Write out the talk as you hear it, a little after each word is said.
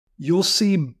you'll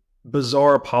see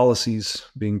bizarre policies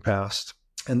being passed.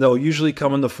 And they'll usually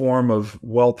come in the form of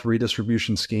wealth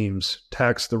redistribution schemes,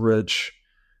 tax the rich,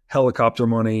 helicopter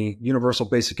money, universal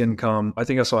basic income. I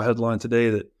think I saw a headline today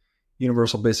that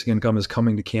universal basic income is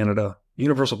coming to Canada.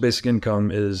 Universal basic income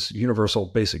is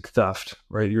universal basic theft,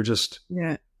 right? You're just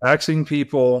taxing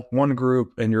people, one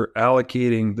group, and you're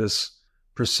allocating this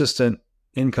persistent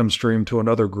income stream to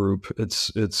another group.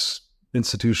 It's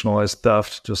institutionalized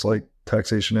theft, just like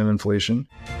taxation and inflation.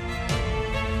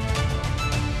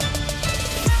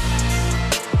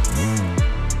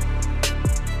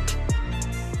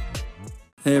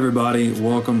 Hey everybody,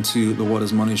 welcome to the What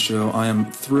is Money Show. I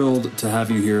am thrilled to have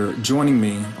you here joining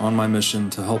me on my mission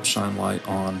to help shine light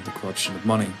on the corruption of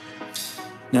money.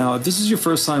 Now, if this is your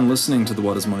first time listening to the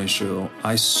What is Money Show,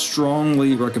 I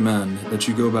strongly recommend that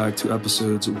you go back to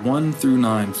episodes 1 through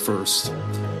 9 first,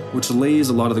 which lays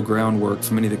a lot of the groundwork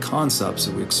for many of the concepts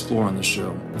that we explore on the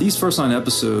show. These first 9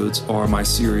 episodes are my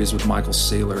series with Michael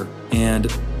Saylor, and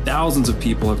thousands of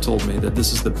people have told me that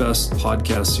this is the best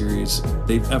podcast series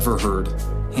they've ever heard,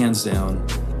 hands down,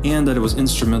 and that it was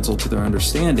instrumental to their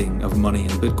understanding of money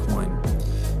and Bitcoin.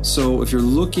 So if you're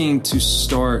looking to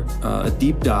start a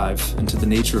deep dive into the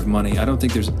nature of money, I don't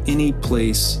think there's any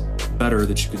place better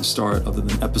that you can start other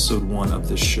than episode 1 of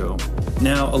this show.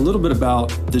 Now, a little bit about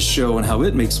this show and how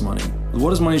it makes money. The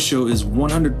What is Money Show is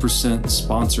 100%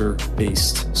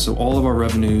 sponsor-based, so all of our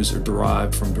revenues are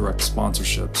derived from direct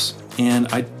sponsorships. And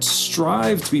I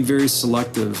strive to be very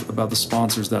selective about the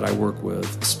sponsors that I work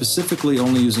with, specifically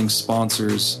only using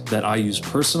sponsors that I use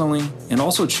personally, and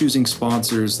also choosing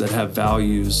sponsors that have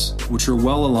values which are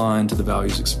well aligned to the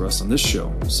values expressed on this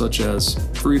show, such as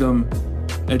freedom,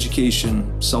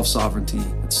 education, self-sovereignty,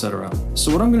 etc.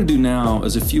 So what I'm going to do now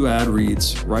is a few ad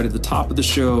reads right at the top of the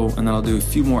show, and then I'll do a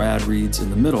few more ad reads in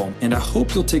the middle. And I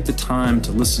hope you'll take the time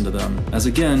to listen to them, as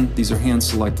again, these are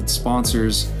hand-selected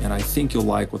sponsors, and I think you'll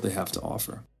like what they have to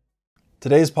offer.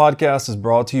 Today's podcast is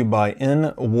brought to you by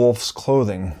In Wolf's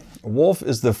Clothing. Wolf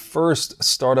is the first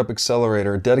startup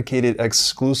accelerator dedicated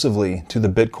exclusively to the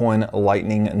Bitcoin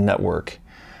Lightning Network.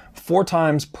 4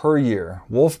 times per year,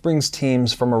 Wolf brings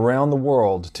teams from around the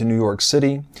world to New York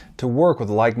City to work with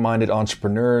like-minded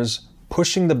entrepreneurs,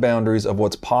 pushing the boundaries of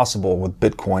what's possible with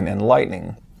Bitcoin and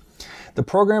Lightning. The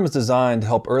program is designed to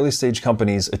help early-stage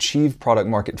companies achieve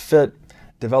product-market fit,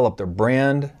 develop their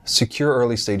brand, secure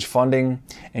early-stage funding,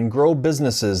 and grow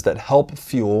businesses that help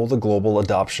fuel the global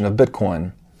adoption of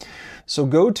Bitcoin. So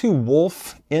go to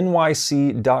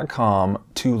wolfnyc.com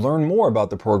to learn more about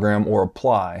the program or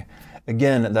apply.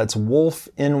 Again, that's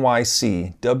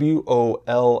WolfNYC,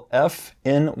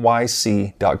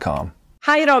 WOLFNYC.com.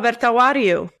 Hi, Robert. How are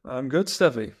you? I'm good,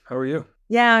 Steffi. How are you?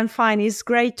 Yeah, I'm fine. It's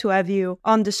great to have you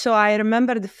on the show. I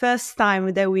remember the first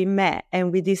time that we met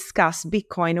and we discussed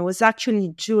Bitcoin. It was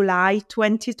actually July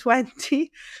 2020,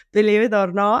 believe it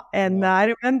or not. And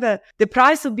I remember the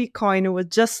price of Bitcoin was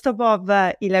just above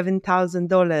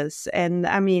 $11,000. And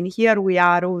I mean, here we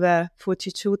are over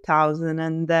 42,000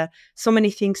 and so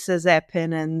many things has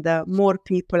happened and more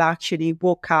people actually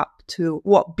woke up to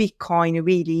what Bitcoin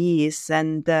really is.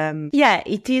 And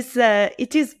it is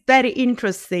very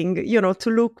interesting, to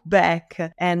look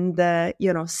back and,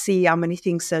 see how many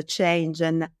things have changed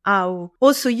and how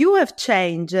also you have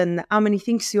changed and how many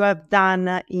things you have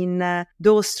done in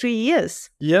those 3 years.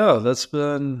 Yeah,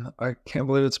 I can't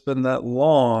believe it's been that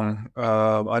long.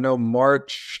 I know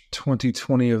March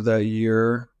 2020 of that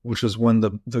year, which is when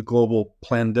the global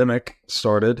pandemic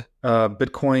started,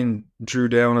 Bitcoin drew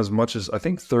down as much as, I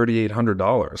think,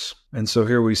 $3,800. And so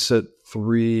here we sit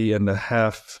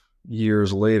 3.5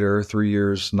 years later, 3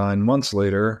 years, 9 months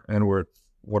later, and we're at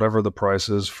whatever the price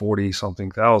is,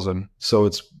 40-something thousand. So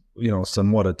it's, it's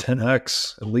done what, a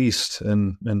 10x at least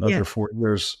in under 4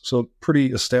 years. So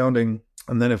pretty astounding.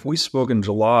 And then if we spoke in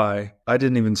July, I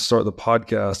didn't even start the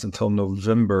podcast until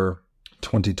November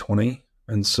 2020.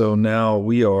 And so now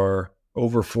we are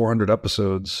over 400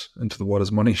 episodes into the What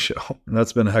is Money Show. And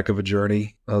that's been a heck of a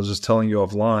journey. I was just telling you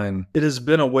offline. It has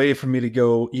been a way for me to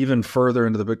go even further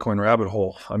into the Bitcoin rabbit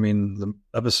hole. I mean, the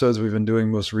episodes we've been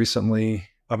doing most recently,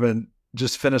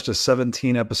 just finished a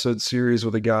 17 episode series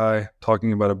with a guy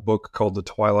talking about a book called The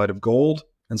Twilight of Gold.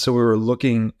 And so we were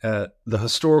looking at the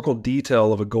historical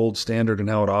detail of a gold standard and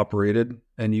how it operated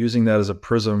and using that as a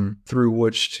prism through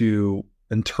which to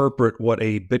interpret what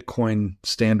a Bitcoin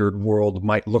standard world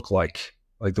might look like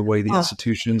the way the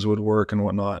institutions would work and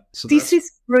whatnot. So this is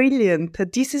brilliant.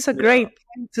 This is a great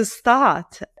point to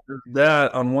start.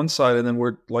 that on one side, and then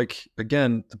we're like,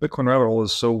 again, the Bitcoin rabbit hole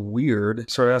is so weird.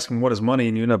 Start asking what is money,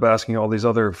 and you end up asking all these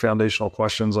other foundational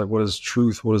questions like what is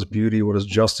truth, what is beauty, what is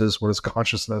justice, what is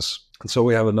consciousness. And so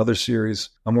we have another series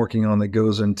I'm working on that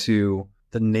goes into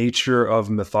the nature of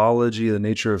mythology, the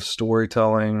nature of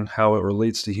storytelling, how it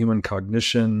relates to human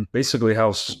cognition, basically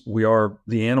how we are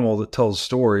the animal that tells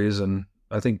stories. And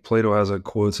I think Plato has a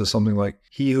quote that says something like,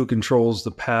 he who controls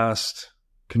the past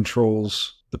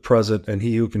controls the present, and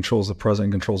he who controls the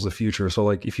present controls the future. So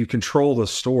like if you control the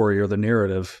story or the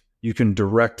narrative, you can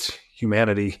direct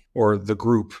humanity or the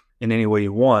group in any way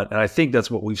you want. And I think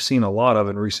that's what we've seen a lot of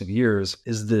in recent years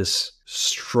is this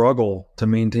struggle to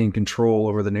maintain control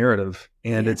over the narrative.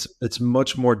 And it's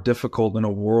much more difficult in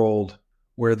a world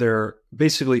where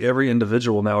basically every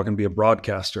individual now can be a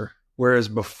broadcaster. Whereas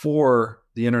before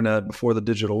the internet, before the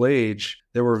digital age,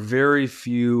 there were very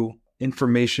few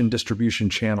information distribution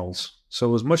channels. So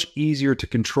it was much easier to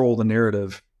control the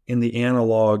narrative in the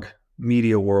analog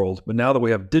media world. But now that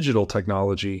we have digital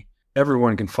technology,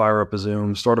 everyone can fire up a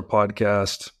Zoom, start a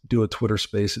podcast, do a Twitter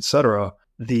space, etc.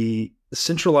 The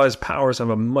centralized powers have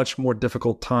a much more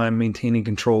difficult time maintaining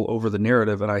control over the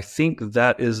narrative. And I think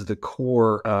that is the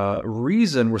core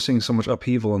reason we're seeing so much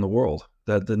upheaval in the world,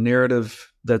 that the narrative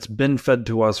that's been fed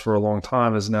to us for a long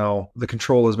time is now, the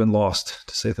control has been lost,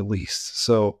 to say the least.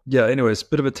 So yeah, anyway, it's a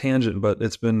bit of a tangent, but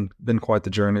it's been quite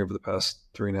the journey over the past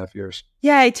 3.5 years.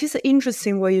 Yeah, it is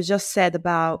interesting what you just said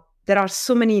about there are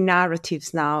so many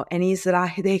narratives now, and it's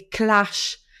like they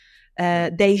clash.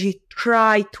 They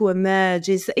try to emerge.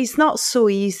 It's not so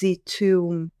easy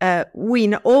to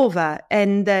win over.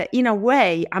 And in a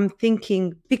way, I'm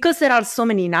thinking, because there are so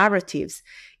many narratives,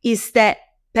 is that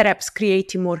perhaps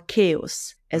creating more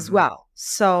chaos as well.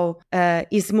 So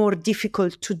it's more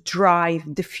difficult to drive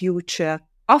the future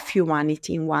of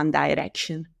humanity in one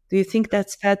direction. Do you think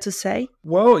that's fair to say?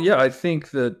 Well, yeah, I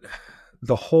think that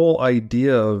the whole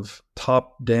idea of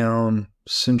top-down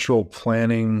central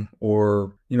planning,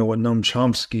 or what Noam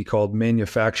Chomsky called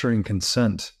manufacturing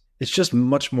consent, it's just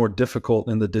much more difficult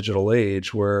in the digital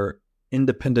age where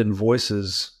independent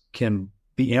voices can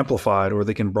be amplified or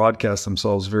they can broadcast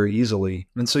themselves very easily.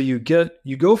 And so you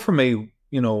go from a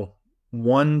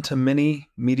one to many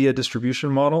media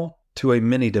distribution model to a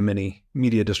many to many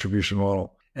media distribution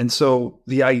model. And so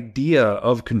the idea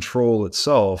of control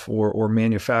itself or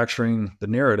manufacturing the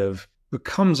narrative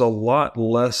becomes a lot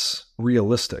less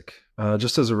realistic,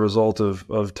 just as a result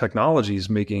of technologies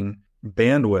making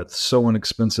bandwidth so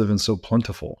inexpensive and so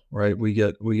plentiful, right? We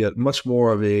get much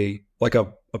more of a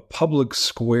public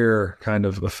square kind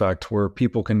of effect where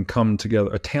people can come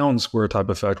together, a town square type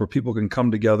effect where people can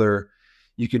come together.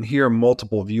 You can hear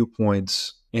multiple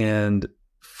viewpoints, and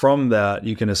from that,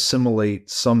 you can assimilate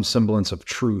some semblance of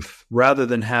truth rather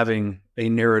than having a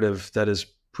narrative that is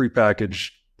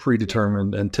prepackaged,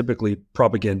 predetermined, and typically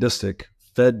propagandistic,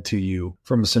 fed to you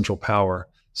from a central power.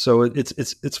 So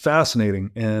it's fascinating.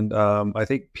 And I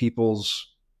think people's,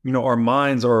 our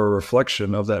minds are a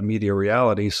reflection of that media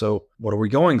reality. So what are we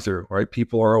going through, right?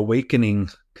 People are awakening.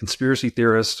 Conspiracy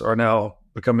theorists are now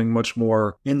becoming much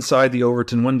more inside the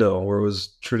Overton window, where it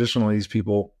was traditionally these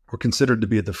people were considered to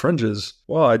be at the fringes.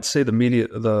 Well, I'd say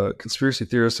the conspiracy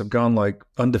theorists have gone like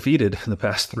undefeated in the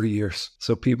past 3 years.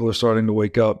 So people are starting to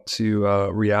wake up to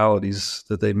realities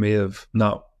that they may have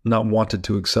not wanted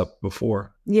to accept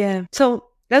before. Yeah. So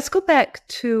let's go back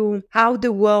to how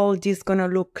the world is going to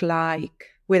look like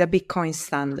with a Bitcoin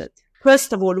standard.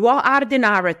 First of all, what are the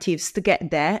narratives to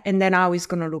get there, and then how it's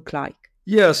going to look like?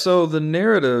 Yeah. So the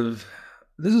narrative,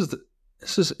 this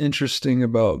is interesting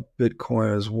about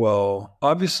Bitcoin as well.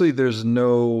 Obviously,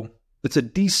 it's a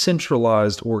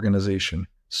decentralized organization.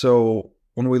 So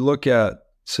when we look at,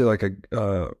 say, like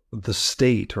the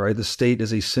state, right? The state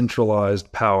is a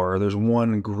centralized power. There's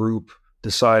one group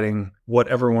deciding what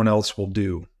everyone else will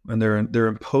do, and they're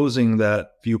imposing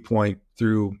that viewpoint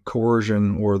through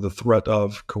coercion or the threat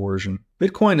of coercion.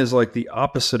 Bitcoin is like the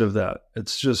opposite of that.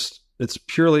 It's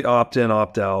purely opt-in,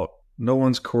 opt-out. No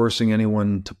one's coercing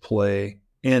anyone to play.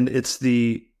 And it's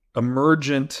the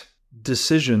emergent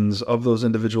decisions of those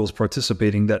individuals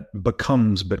participating that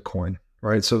becomes Bitcoin,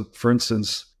 right? So for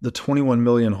instance, the 21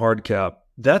 million hard cap,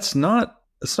 it's not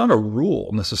a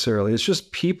rule necessarily. It's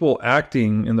just people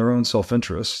acting in their own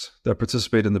self-interest that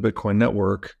participate in the Bitcoin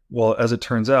network. Well, as it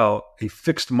turns out, a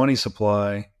fixed money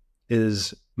supply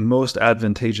is most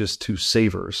advantageous to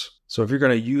savers. So if you're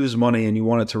going to use money and you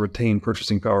want it to retain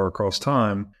purchasing power across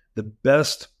time, the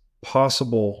best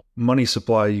possible money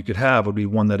supply you could have would be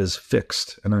one that is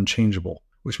fixed and unchangeable,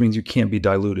 which means you can't be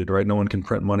diluted, right? No one can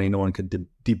print money. No one can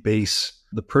debase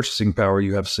the purchasing power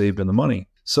you have saved in the money.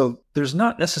 So there's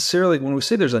not necessarily, when we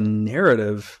say there's a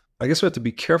narrative, I guess we have to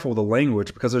be careful with the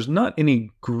language because there's not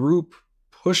any group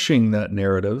pushing that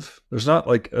narrative. There's not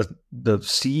like the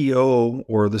CEO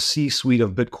or the C-suite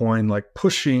of Bitcoin like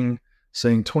pushing,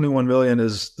 saying 21 million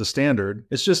is the standard.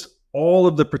 It's just all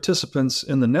of the participants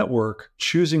in the network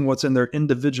choosing what's in their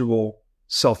individual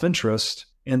self-interest.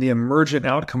 And the emergent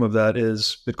outcome of that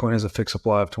is Bitcoin has a fixed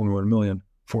supply of 21 million,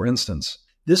 for instance.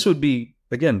 This would be,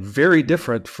 again, very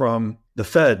different from the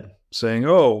Fed saying,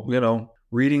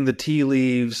 reading the tea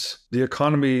leaves, the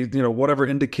economy, whatever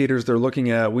indicators they're looking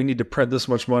at, we need to print this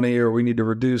much money, or we need to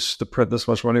reduce to print this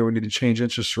much money, or we need to change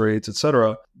interest rates, et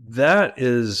cetera. That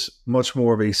is much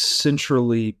more of a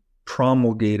centrally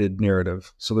promulgated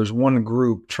narrative. So there's one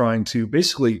group trying to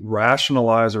basically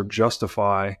rationalize or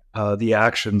justify the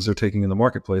actions they're taking in the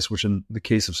marketplace, which in the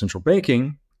case of central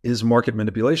banking is market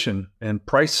manipulation and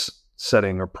price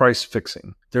setting or price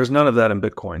fixing. There's none of that in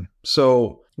Bitcoin.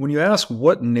 So when you ask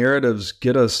what narratives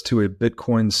get us to a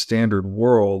Bitcoin standard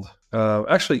world,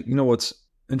 actually, what's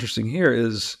interesting here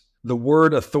is the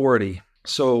word authority.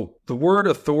 So the word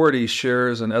authority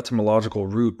shares an etymological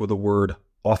root with the word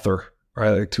author,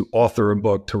 right? Like to author a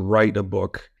book, to write a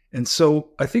book. And so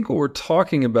I think what we're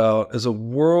talking about is a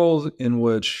world in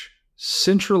which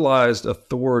centralized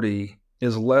authority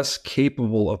is less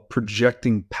capable of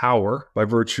projecting power by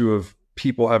virtue of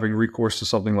people having recourse to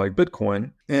something like Bitcoin.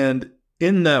 And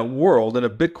in that world, in a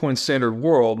Bitcoin standard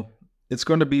world, it's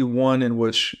going to be one in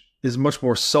which is much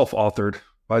more self-authored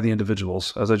by the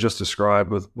individuals, as I just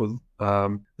described, with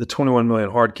the 21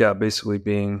 million hard cap basically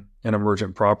being an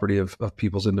emergent property of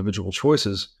people's individual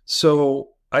choices. So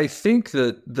I think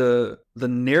that the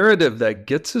narrative that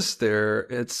gets us there,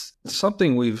 it's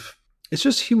something it's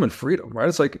just human freedom, right?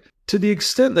 It's like, to the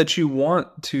extent that you want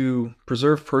to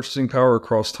preserve purchasing power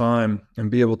across time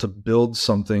and be able to build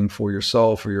something for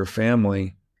yourself or your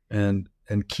family and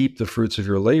keep the fruits of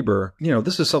your labor,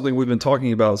 this is something we've been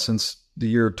talking about since the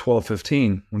year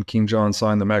 1215 when King John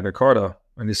signed the Magna Carta.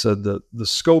 And he said that the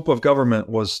scope of government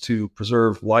was to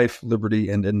preserve life, liberty,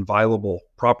 and inviolable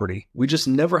property. We just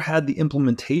never had the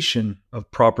implementation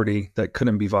of property that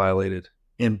couldn't be violated.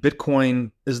 And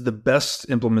Bitcoin is the best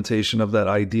implementation of that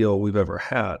ideal we've ever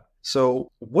had.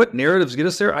 So what narratives get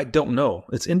us there? I don't know.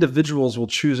 It's individuals will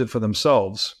choose it for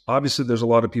themselves. Obviously, there's a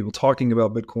lot of people talking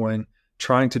about Bitcoin,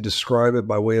 trying to describe it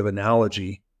by way of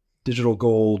analogy, digital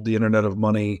gold, the internet of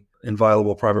money,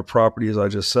 inviolable private property, as I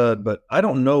just said. But I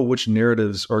don't know which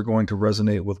narratives are going to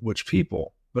resonate with which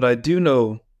people. But I do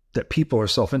know that people are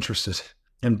self-interested,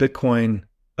 and Bitcoin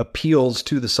appeals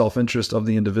to the self-interest of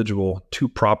the individual to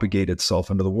propagate itself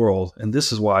into the world. And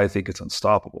this is why I think it's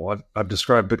unstoppable. I've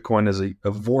described Bitcoin as a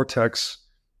vortex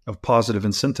of positive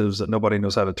incentives that nobody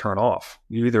knows how to turn off.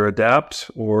 You either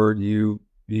adapt or you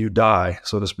die,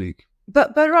 so to speak.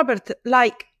 But Robert,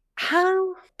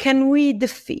 how can we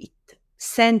defeat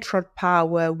central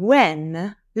power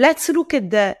when... Let's look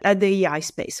at the AI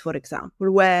space, for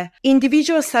example, where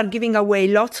individuals are giving away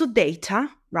lots of data,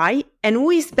 right? And who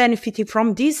is benefiting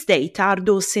from this data are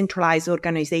those centralized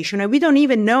organizations. And we don't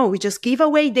even know. We just give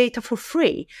away data for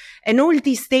free. And all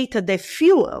this data, they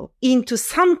fuel into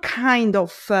some kind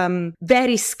of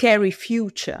very scary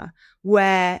future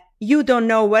where you don't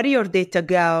know where your data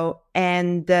go,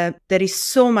 and there is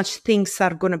so much things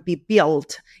are going to be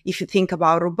built. If you think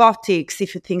about robotics,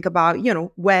 if you think about,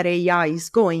 where AI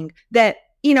is going, that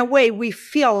in a way we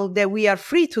feel that we are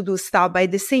free to do stuff, but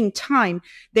at the same time,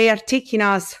 they are taking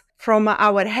us from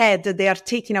our head, they are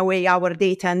taking away our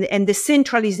data, and the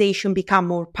centralization become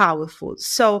more powerful.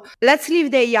 So let's leave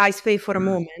the AI space for a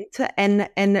moment and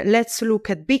let's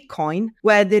look at Bitcoin,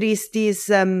 where there is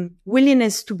this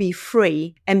willingness to be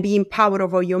free and be in power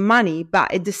over your money,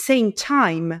 but at the same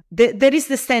time, there is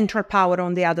the central power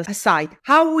on the other side.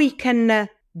 How we can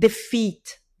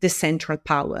defeat the central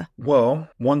power? Well,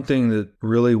 one thing that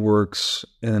really works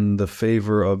in the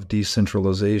favor of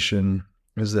decentralization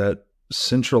is that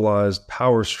centralized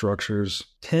power structures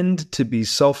tend to be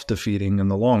self-defeating in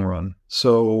the long run.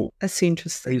 So that's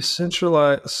interesting. A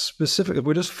centralized, specific, if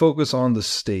we just focus on the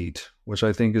state, which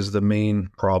I think is the main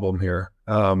problem here,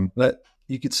 that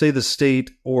you could say the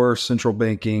state or central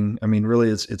banking. I mean, really,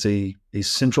 it's a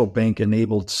central bank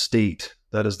enabled state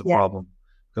that is the problem.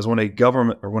 Because when a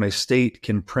government or when a state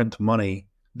can print money,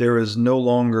 there is no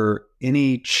longer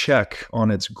any check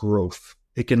on its growth.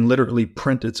 It can literally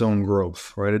print its own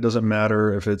growth, right? It doesn't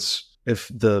matter if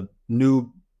the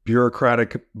new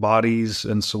bureaucratic bodies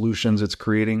and solutions it's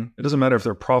creating, it doesn't matter if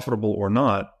they're profitable or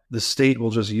not. The state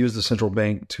will just use the central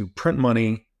bank to print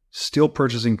money, steal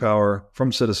purchasing power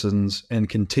from citizens, and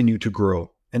continue to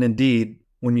grow. And indeed,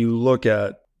 when you look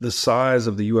at the size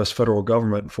of the US federal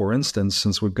government, for instance,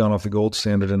 since we've gone off the gold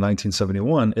standard in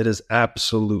 1971, it has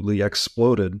absolutely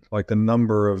exploded. Like the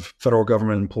number of federal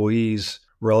government employees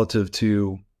relative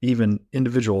to even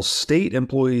individual state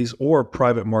employees or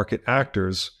private market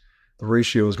actors, the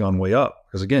ratio has gone way up.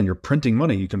 Because again, you're printing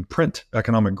money. You can print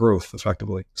economic growth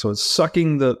effectively. So it's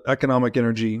sucking the economic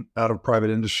energy out of private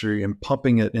industry and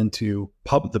pumping it into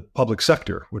the public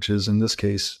sector, which is in this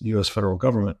case, US federal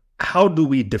government. How do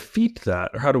we defeat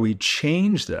that? Or how do we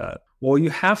change that? Well,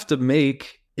 you have to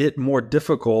make it more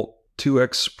difficult to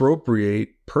expropriate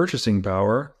purchasing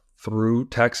power through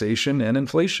taxation and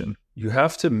inflation. You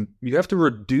have to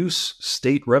reduce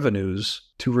state revenues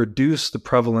to reduce the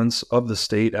prevalence of the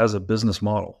state as a business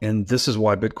model. And this is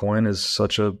why Bitcoin is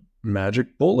such a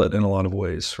magic bullet in a lot of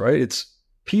ways, right? It's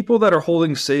people that are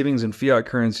holding savings in fiat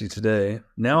currency today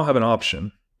now have an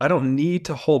option. I don't need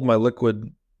to hold my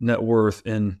liquid net worth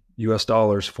in US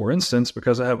dollars, for instance,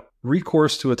 because I have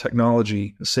recourse to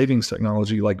a savings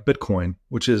technology like Bitcoin,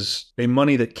 which is a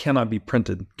money that cannot be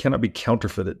printed, cannot be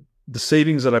counterfeited. The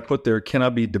savings that I put there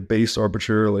cannot be debased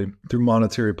arbitrarily through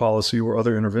monetary policy or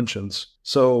other interventions.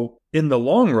 So in the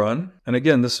long run, and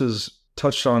again, this is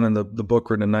touched on in the book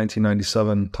written in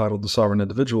 1997 titled The Sovereign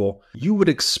Individual, you would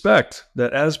expect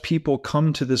that as people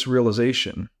come to this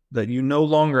realization that you no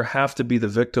longer have to be the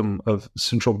victim of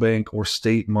central bank or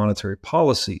state monetary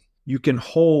policy, you can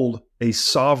hold a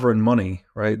sovereign money,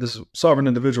 right? This is sovereign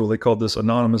individual. They called this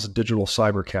anonymous digital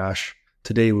cyber cash.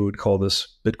 Today, we would call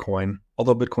this Bitcoin.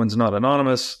 Although Bitcoin's not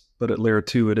anonymous, but at layer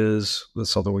 2 it is.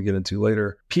 That's something we get into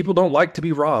later. People don't like to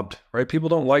be robbed, right? People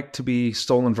don't like to be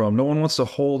stolen from. No one wants to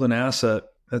hold an asset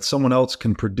that someone else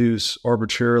can produce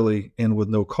arbitrarily and with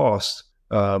no cost.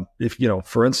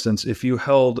 For instance, if you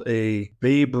held a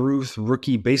Babe Ruth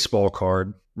rookie baseball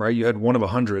card, right? You had one of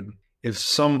 100. If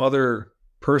some other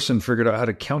person figured out how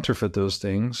to counterfeit those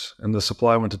things and the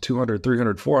supply went to 200,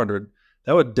 300, 400,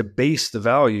 that would debase the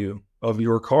value of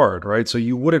your card, right? So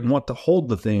you wouldn't want to hold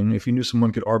the thing if you knew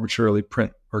someone could arbitrarily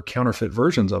print or counterfeit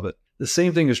versions of it. The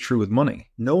same thing is true with money.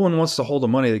 No one wants to hold a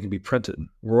money that can be printed.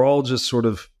 We're all just sort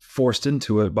of forced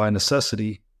into it by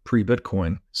necessity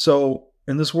pre-Bitcoin. So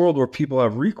in this world where people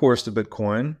have recourse to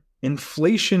Bitcoin,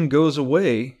 inflation goes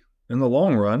away in the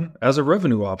long run as a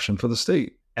revenue option for the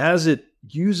state. As it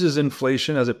uses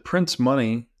inflation, as it prints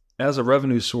money as a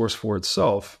revenue source for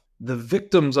itself, the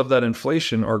victims of that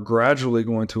inflation are gradually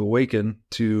going to awaken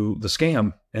to the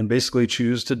scam and basically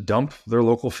choose to dump their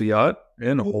local fiat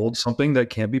and hold something that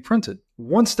can't be printed.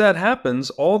 Once that happens,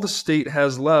 all the state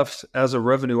has left as a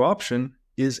revenue option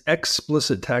is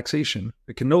explicit taxation.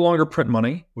 It can no longer print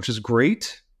money, which is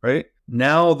great, right?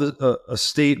 Now a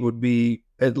state would be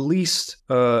at least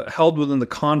held within the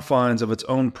confines of its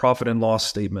own profit and loss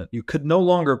statement. You could no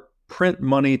longer print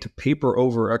money to paper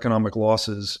over economic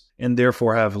losses and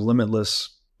therefore have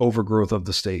limitless overgrowth of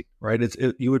the state, right?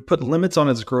 You would put limits on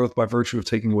its growth by virtue of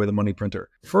taking away the money printer.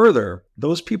 Further,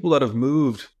 those people that have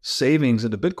moved savings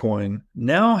into Bitcoin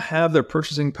now have their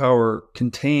purchasing power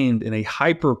contained in a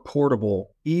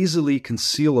hyper-portable, easily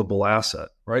concealable asset,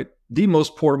 right? The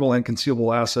most portable and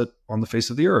concealable asset on the face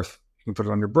of the earth. You can put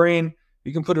it on your brain,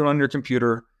 you can put it on your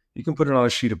computer, you can put it on a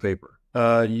sheet of paper.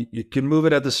 You can move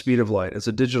it at the speed of light. It's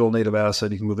a digital native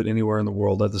asset. You can move it anywhere in the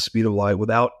world at the speed of light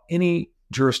without any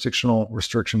jurisdictional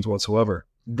restrictions whatsoever.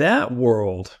 That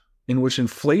world in which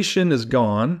inflation is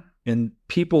gone and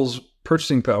people's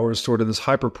purchasing power is stored in this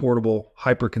hyper-portable,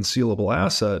 hyper-concealable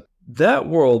asset, that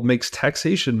world makes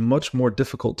taxation much more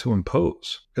difficult to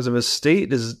impose. Because if a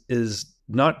state is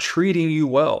not treating you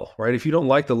well, right? If you don't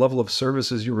like the level of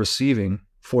services you're receiving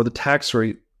for the tax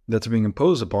rate that's being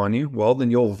imposed upon you, well,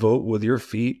 then you'll vote with your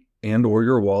feet and or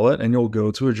your wallet, and you'll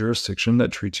go to a jurisdiction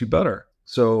that treats you better.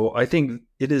 So I think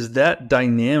it is that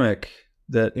dynamic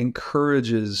that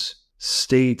encourages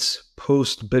states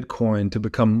post-Bitcoin to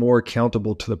become more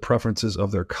accountable to the preferences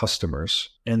of their customers.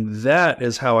 And that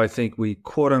is how I think we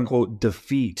quote unquote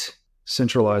defeat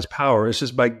centralized power. It's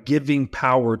just by giving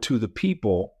power to the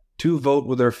people to vote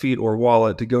with their feet or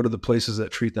wallet to go to the places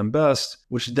that treat them best,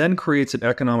 which then creates an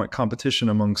economic competition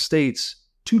among states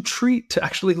to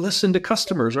actually listen to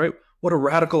customers, right? What a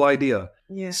radical idea.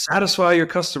 Yeah. Satisfy your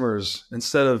customers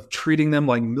instead of treating them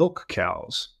like milk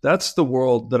cows. That's the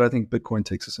world that I think Bitcoin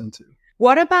takes us into.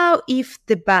 What about if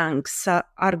the banks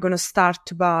are going to start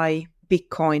to buy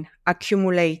Bitcoin,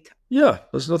 accumulate? Yeah,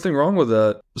 there's nothing wrong with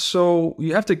that. So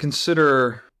you have to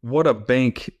consider what a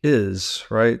bank is,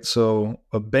 right? So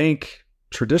a bank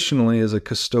traditionally is a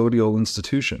custodial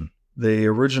institution. They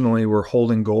originally were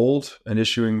holding gold and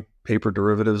issuing paper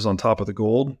derivatives on top of the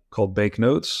gold called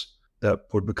banknotes that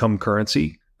would become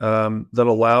currency, that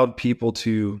allowed people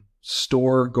to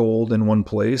store gold in one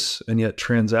place and yet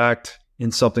transact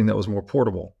in something that was more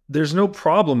portable. There's no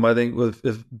problem, I think, with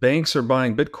if banks are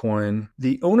buying Bitcoin.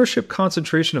 The ownership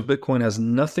concentration of Bitcoin has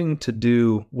nothing to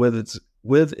do with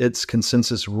its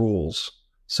consensus rules.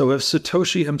 So if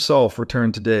Satoshi himself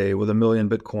returned today with 1 million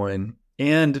Bitcoin,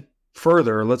 and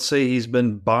further, let's say he's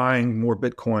been buying more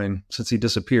Bitcoin since he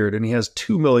disappeared and he has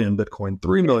 2 million Bitcoin,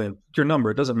 3 million, your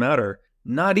number, it doesn't matter.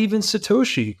 Not even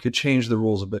Satoshi could change the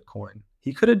rules of Bitcoin.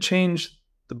 He couldn't change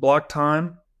the block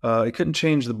time. He couldn't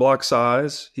change the block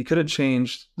size. He couldn't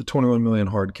change the 21 million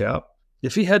hard cap.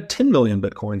 If he had 10 million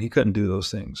Bitcoin, he couldn't do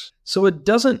those things. So it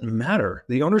doesn't matter.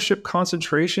 The ownership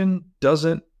concentration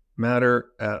doesn't matter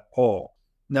at all.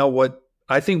 Now, what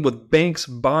I think with banks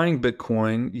buying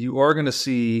Bitcoin, you are going to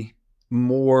see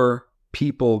more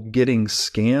people getting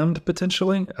scammed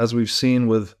potentially, as we've seen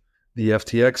with the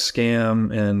FTX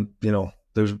scam. And,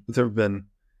 there have been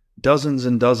dozens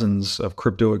and dozens of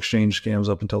crypto exchange scams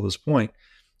up until this point.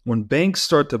 When banks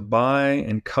start to buy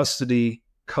and custody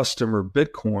customer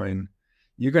Bitcoin,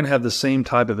 you're going to have the same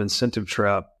type of incentive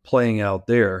trap playing out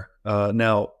there.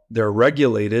 Now, they're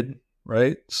regulated,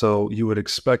 right? So you would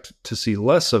expect to see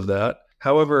less of that.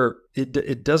 However,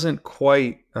 it doesn't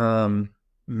quite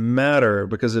matter,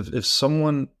 because if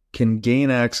someone can gain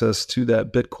access to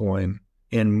that Bitcoin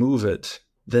and move it,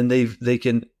 then they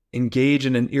can engage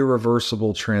in an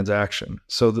irreversible transaction.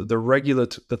 So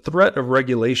the threat of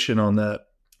regulation on that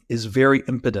is very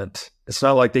impotent. It's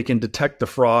not like they can detect the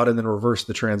fraud and then reverse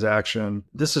the transaction.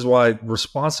 This is why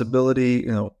responsibility,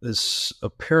 is a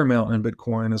paramount in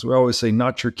Bitcoin. As we always say,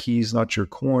 not your keys, not your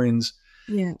coins.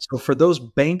 Yeah. So for those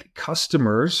bank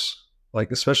customers,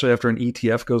 like especially after an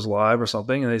ETF goes live or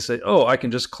something, and they say, oh, I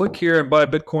can just click here and buy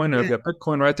Bitcoin, and I've got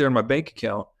Bitcoin right there in my bank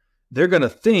account. They're going to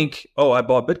think, oh, I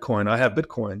bought Bitcoin, I have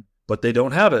Bitcoin, but they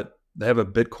don't have it. They have a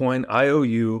Bitcoin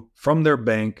IOU from their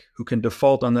bank who can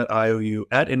default on that IOU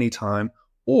at any time,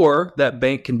 or that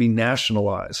bank can be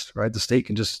nationalized, right? The state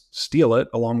can just steal it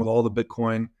along with all the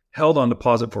Bitcoin held on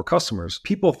deposit for customers.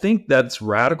 People think that's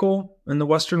radical in the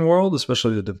Western world,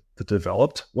 especially the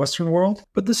developed Western world.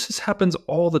 But this happens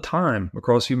all the time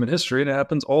across human history, and it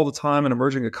happens all the time in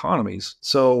emerging economies.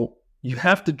 So you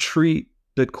have to treat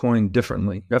Bitcoin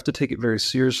differently. You have to take it very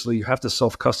seriously. You have to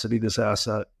self-custody this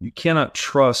asset. You cannot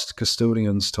trust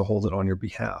custodians to hold it on your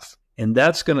behalf. And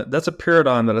that's a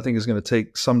paradigm that I think is going to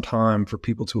take some time for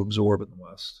people to absorb in the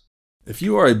West. If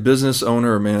you are a business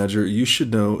owner or manager, you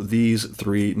should know these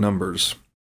three numbers: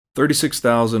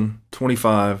 36,000,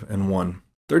 25, and 1.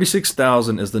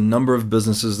 36,000 is the number of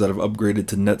businesses that have upgraded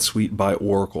to NetSuite by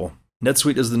Oracle.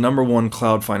 NetSuite is the #1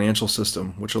 cloud financial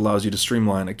system, which allows you to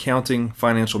streamline accounting,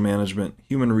 financial management,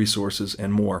 human resources,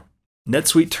 and more.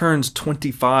 NetSuite turns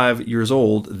 25 years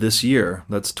old this year.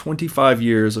 That's 25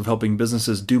 years of helping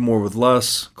businesses do more with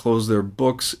less, close their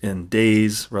books in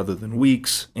days rather than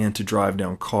weeks, and to drive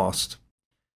down cost.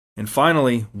 And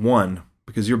finally, 1,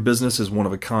 because your business is one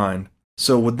of a kind.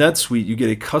 So with NetSuite, you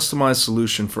get a customized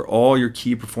solution for all your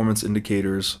key performance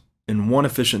indicators in one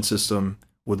efficient system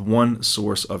with one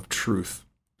source of truth.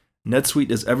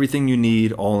 NetSuite is everything you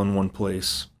need all in one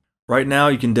place. Right now,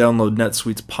 you can download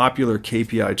NetSuite's popular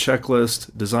KPI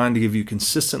checklist designed to give you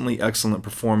consistently excellent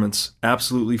performance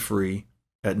absolutely free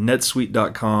at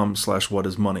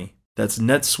netsuite.com/whatismoney. That's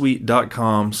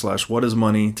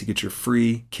netsuite.com/whatismoney to get your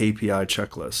free KPI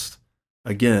checklist.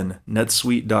 Again,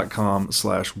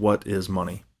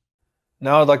 netsuite.com/whatismoney.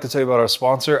 Now I'd like to tell you about our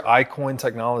sponsor, iCoin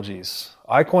Technologies.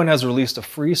 iCoin has released a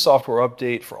free software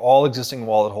update for all existing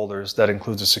wallet holders that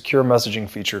includes a secure messaging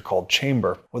feature called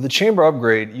Chamber. With the Chamber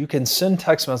upgrade, you can send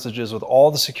text messages with all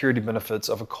the security benefits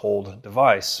of a cold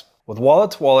device. With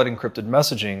wallet-to-wallet encrypted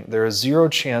messaging, there is zero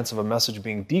chance of a message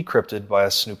being decrypted by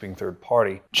a snooping third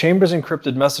party. Chamber's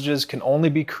encrypted messages can only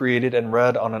be created and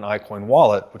read on an iCoin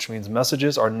wallet, which means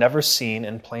messages are never seen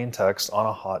in plain text on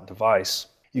a hot device.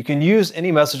 You can use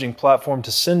any messaging platform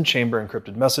to send Chamber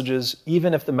encrypted messages.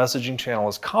 Even if the messaging channel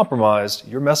is compromised,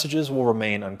 your messages will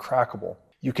remain uncrackable.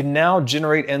 You can now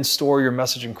generate and store your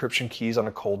message encryption keys on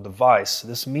a cold device.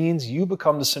 This means you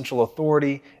become the central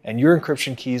authority, and your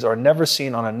encryption keys are never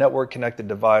seen on a network-connected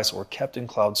device or kept in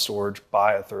cloud storage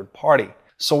by a third party.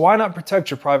 So why not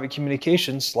protect your private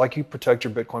communications like you protect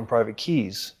your Bitcoin private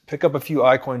keys? Pick up a few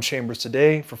iCoin Chambers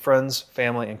today for friends,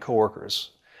 family, and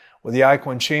coworkers. With the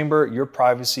iCoin Chamber, your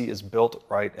privacy is built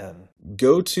right in.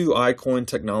 Go to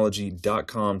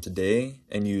iCoinTechnology.com today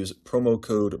and use promo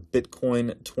code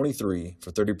Bitcoin23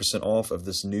 for 30% off of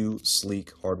this new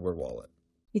sleek hardware wallet.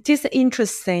 It is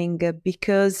interesting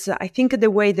because I think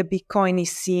the way the Bitcoin is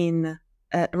seen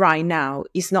right now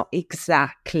is not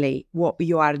exactly what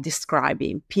you are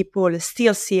describing. People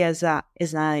still see as an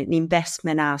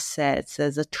investment asset,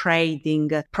 as a trading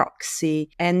proxy.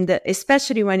 And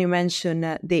especially when you mention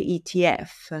the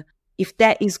ETF, if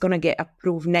that is going to get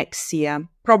approved next year,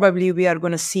 probably we are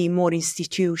going to see more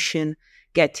institutions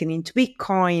getting into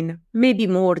Bitcoin, maybe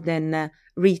more than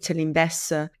retail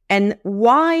investor. And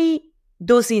why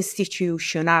those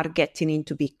institutions are getting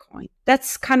into Bitcoin?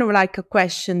 That's kind of like a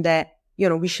question that,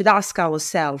 we should ask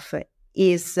ourselves,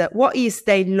 is what is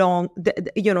their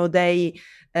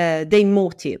their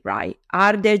motive, right?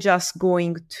 Are they just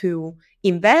going to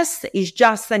invest? Is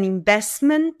just an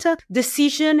investment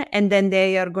decision and then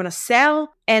they are going to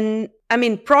sell? And I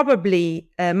mean, probably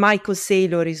Michael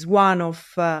Saylor is one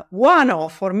of,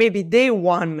 or maybe the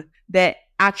one that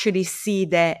actually see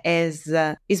that as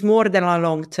is more than a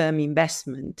long-term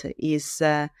investment, is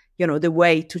the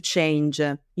way to change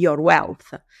your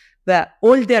wealth. But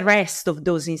all the rest of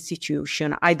those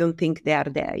institutions, I don't think they are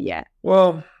there yet.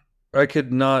 Well, I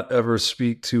could not ever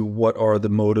speak to what are the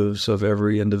motives of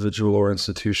every individual or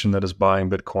institution that is buying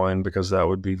Bitcoin, because that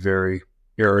would be very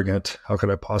arrogant. How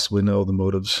could I possibly know the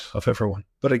motives of everyone?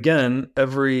 But again,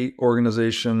 every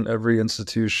organization, every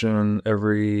institution,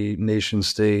 every nation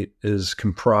state is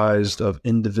comprised of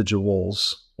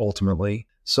individuals ultimately.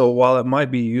 So while it might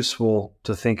be useful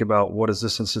to think about what is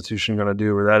this institution going to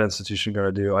do or that institution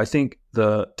going to do, I think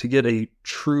to get a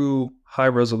true high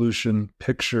resolution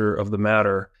picture of the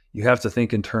matter, you have to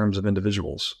think in terms of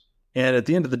individuals. And at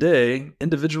the end of the day,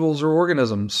 individuals are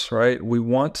organisms, right? We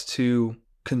want to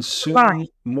consume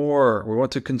more. We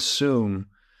want to consume.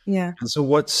 Yeah. And so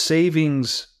what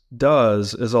savings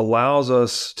does is allows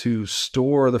us to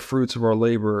store the fruits of our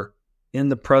labor in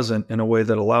the present in a way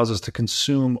that allows us to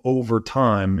consume over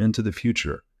time into the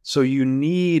future. So you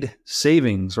need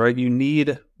savings, right? You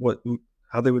need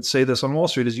how they would say this on Wall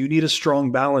Street is you need a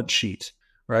strong balance sheet,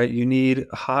 right? You need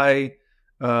high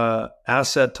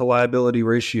asset to liability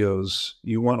ratios.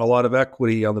 You want a lot of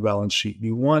equity on the balance sheet.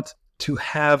 You want to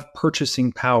have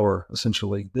purchasing power,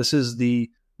 essentially. This is the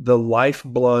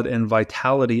lifeblood and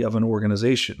vitality of an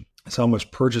organization. It's how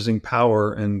much purchasing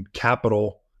power and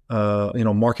capital,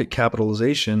 market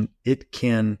capitalization it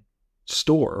can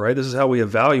store, right? This is how we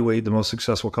evaluate the most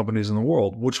successful companies in the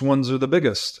world. Which ones are the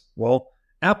biggest? Well,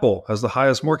 Apple has the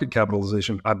highest market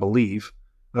capitalization, I believe.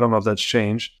 I don't know if that's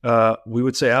changed. We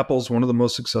would say Apple's one of the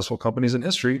most successful companies in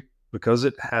history because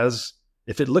if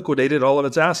it liquidated all of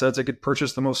its assets, it could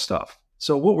purchase the most stuff.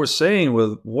 So what we're saying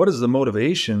with what is the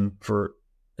motivation for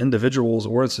individuals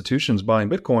or institutions buying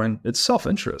Bitcoin, it's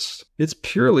self-interest. It's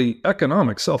purely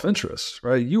economic self-interest,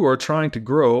 right? You are trying to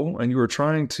grow and you are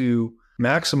trying to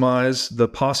maximize the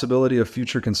possibility of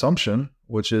future consumption,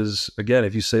 which is, again,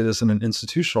 if you say this in an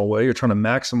institutional way, you're trying to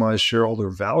maximize shareholder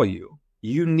value.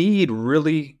 You need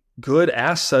really good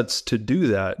assets to do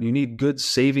that. You need good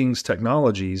savings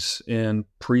technologies. And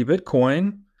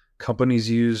pre-Bitcoin, companies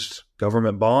used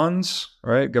government bonds,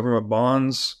 right? Government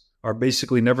bonds are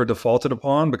basically never defaulted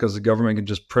upon because the government can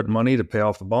just print money to pay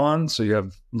off the bond. So you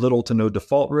have little to no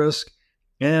default risk.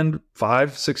 And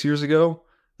 5-6 years ago,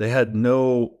 they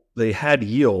had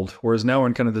yield, whereas now we're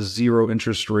in kind of the zero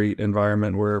interest rate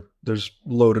environment where there's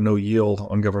low to no yield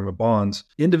on government bonds.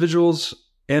 Individuals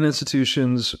and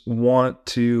institutions want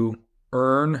to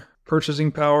earn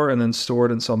purchasing power and then store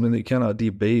it in something that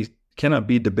cannot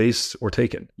be debased or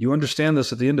taken. You understand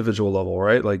this at the individual level,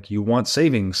 right? Like you want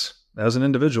savings. As an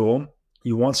individual,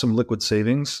 you want some liquid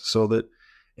savings so that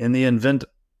in the event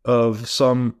of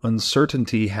some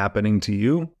uncertainty happening to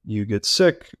you, you get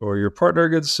sick or your partner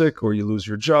gets sick or you lose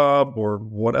your job or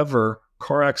whatever,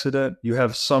 car accident, you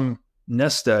have some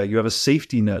nest egg, you have a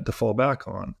safety net to fall back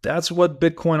on. That's what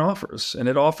Bitcoin offers. And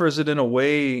it offers it in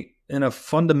a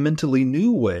fundamentally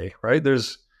new way, right?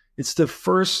 It's the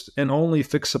first and only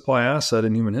fixed supply asset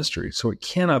in human history. So it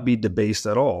cannot be debased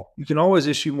at all. You can always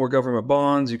issue more government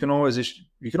bonds. You can always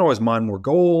mine more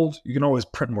gold. You can always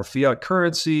print more fiat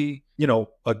currency.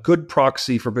 A good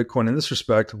proxy for Bitcoin in this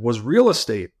respect was real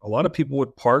estate. A lot of people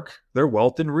would park their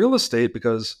wealth in real estate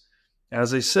because, as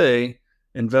they say,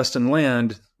 invest in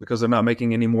land because they're not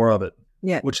making any more of it.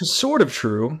 Yeah. Which is sort of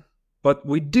true. But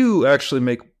we do actually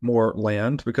make more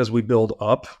land because we build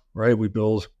up, right? We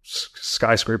build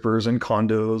skyscrapers and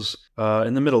condos.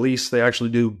 In the Middle East, they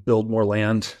actually do build more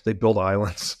land. They build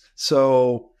islands.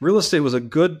 So real estate was a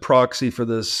good proxy for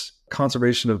this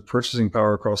conservation of purchasing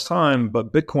power across time,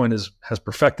 but Bitcoin has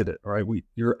perfected it, right?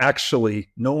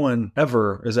 No one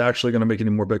ever is actually going to make any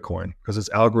more Bitcoin because it's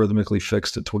algorithmically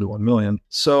fixed at 21 million.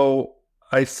 So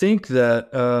I think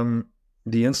that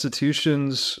the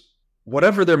institutions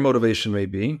whatever their motivation may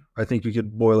be, I think you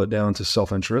could boil it down to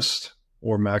self-interest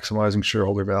or maximizing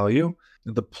shareholder value.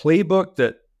 The playbook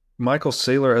that Michael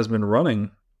Saylor has been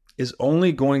running is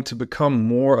only going to become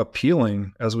more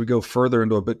appealing as we go further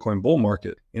into a Bitcoin bull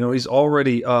market. He's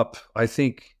already up, I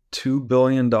think, $2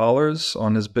 billion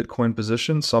on his Bitcoin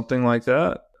position, something like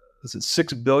that. Is it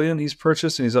 $6 billion he's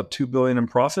purchased and he's up $2 billion in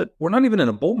profit? We're not even in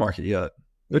a bull market yet.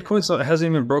 Bitcoin hasn't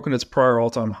even broken its prior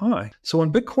all-time high. So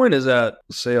when Bitcoin is at,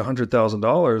 say,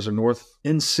 $100,000 or north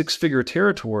in six-figure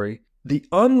territory, the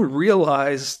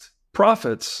unrealized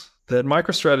profits that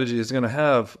MicroStrategy is going to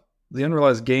have, the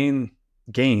unrealized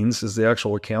gains is the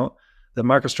actual account that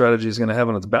MicroStrategy is going to have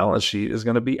on its balance sheet is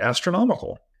going to be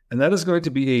astronomical. And that is going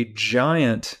to be a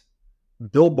giant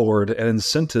billboard and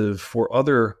incentive for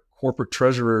other corporate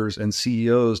treasurers and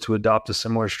CEOs to adopt a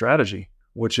similar strategy,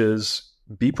 which is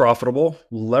be profitable,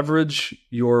 leverage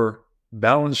your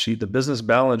balance sheet, the business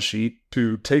balance sheet,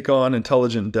 to take on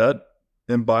intelligent debt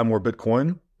and buy more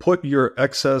Bitcoin. Put your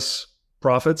excess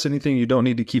profits, anything you don't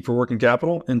need to keep for working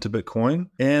capital, into Bitcoin.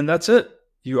 And that's it.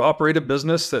 You operate a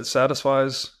business that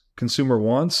satisfies consumer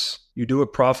wants. You do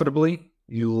it profitably.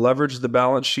 You leverage the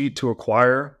balance sheet to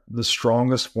acquire the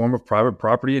strongest form of private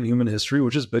property in human history,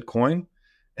 which is Bitcoin.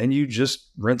 And you just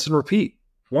rinse and repeat.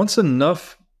 Once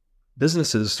enough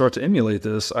businesses start to emulate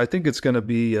this, I think it's going to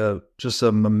be just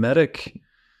a mimetic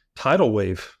tidal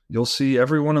wave. You'll see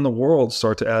everyone in the world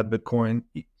start to add Bitcoin,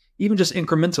 even just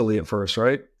incrementally at first,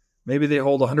 right? Maybe they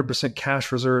hold 100%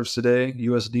 cash reserves today,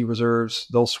 USD reserves.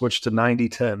 They'll switch to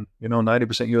 90-10, 90%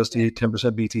 USD,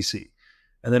 10% BTC.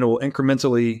 And then it will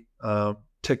incrementally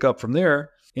tick up from there.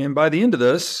 And by the end of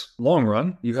this long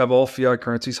run, you have all fiat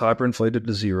currencies hyperinflated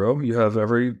to zero. You have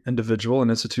every individual and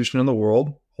institution in the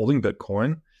world holding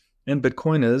Bitcoin. And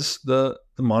Bitcoin is the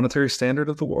monetary standard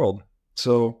of the world.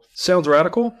 So sounds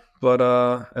radical, but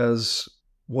as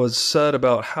was said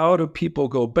about how do people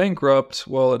go bankrupt,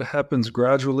 well, it happens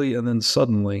gradually and then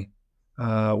suddenly,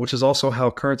 which is also how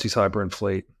currencies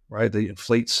hyperinflate, right? They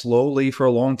inflate slowly for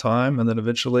a long time, and then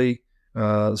eventually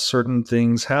certain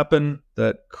things happen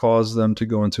that cause them to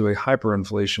go into a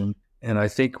hyperinflation. And I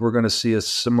think we're going to see a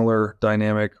similar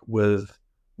dynamic with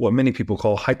what many people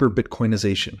call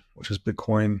hyper-Bitcoinization, which is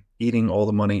Bitcoin eating all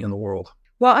the money in the world.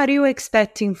 What are you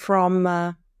expecting from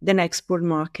the next bull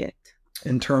market?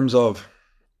 In terms of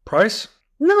price?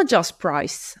 Not just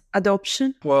price,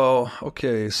 adoption. Well,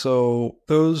 okay, so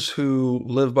those who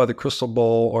live by the crystal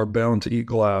ball are bound to eat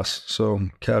glass. So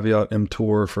caveat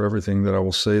emptor for everything that I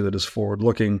will say that is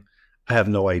forward-looking. I have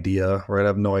no idea, right? I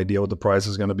have no idea what the price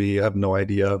is going to be. I have no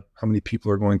idea how many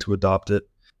people are going to adopt it.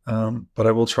 But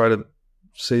I will try to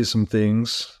say some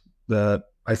things that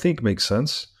I think make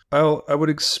sense. I would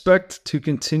expect to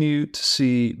continue to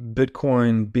see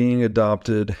Bitcoin being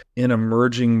adopted in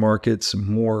emerging markets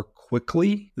more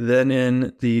quickly than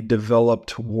in the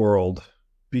developed world,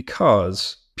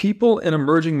 because people in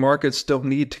emerging markets don't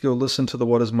need to go listen to the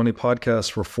What is Money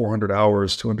podcast for 400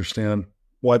 hours to understand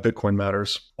why Bitcoin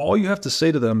matters. All you have to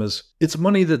say to them is, it's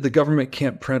money that the government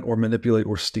can't print or manipulate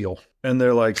or steal. And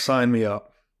they're like, sign me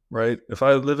up, right? If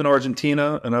I live in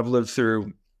Argentina and I've lived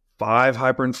through 5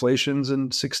 hyperinflations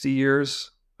in 60 years,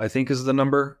 I think is the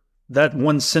number, that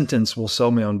one sentence will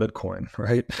sell me on Bitcoin,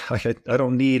 right? I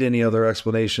don't need any other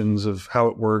explanations of how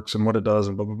it works and what it does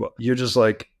and blah, blah, blah. You're just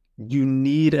like, you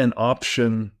need an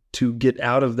option to get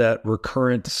out of that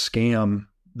recurrent scam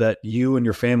that you and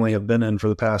your family have been in for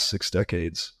the past 6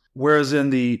 decades. Whereas in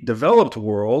the developed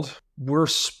world, we're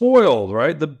spoiled,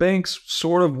 right? The banks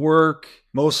sort of work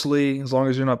mostly, as long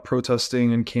as you're not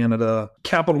protesting in Canada.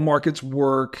 Capital markets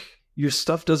work. Your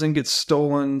stuff doesn't get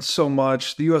stolen so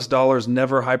much. The US dollar is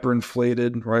never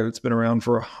hyperinflated, right? It's been around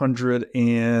for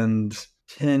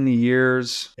 110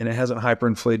 years and it hasn't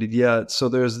hyperinflated yet. So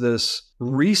there's this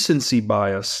recency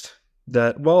bias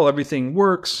that, well, everything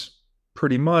works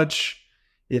pretty much.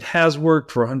 It has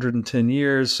worked for 110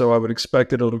 years, so I would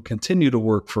expect it'll continue to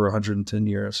work for 110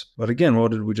 years. But again,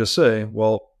 what did we just say?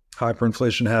 Well,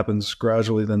 hyperinflation happens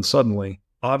gradually, then suddenly.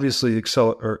 Obviously,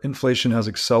 inflation has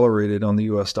accelerated on the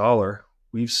US dollar.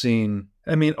 We've seen,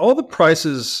 all the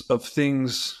prices of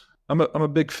things. I'm a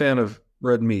big fan of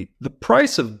red meat. The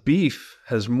price of beef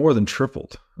has more than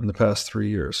tripled in the past 3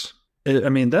 years.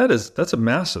 That's a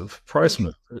massive price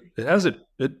move.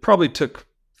 It probably took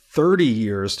 30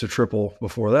 years to triple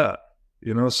before that,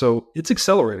 so it's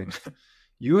accelerating.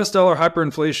 US dollar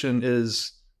hyperinflation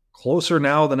is closer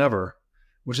now than ever,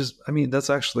 which is, that's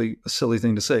actually a silly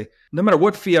thing to say. No matter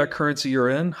what fiat currency you're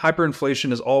in,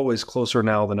 hyperinflation is always closer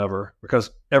now than ever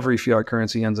because every fiat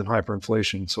currency ends in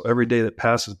hyperinflation. So every day that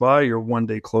passes by, you're one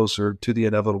day closer to the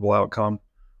inevitable outcome,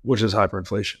 which is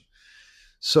hyperinflation.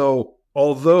 So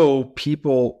although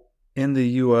people in the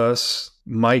US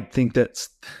might think that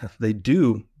they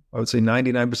do, I would say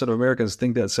 99% of Americans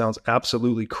think that sounds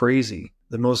absolutely crazy.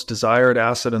 The most desired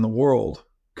asset in the world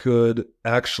could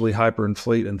actually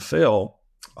hyperinflate and fail.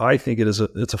 I think it's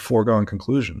a foregone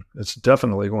conclusion. It's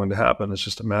definitely going to happen. It's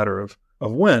just a matter of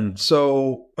when.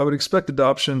 So I would expect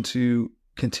adoption to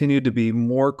continue to be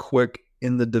more quick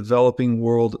in the developing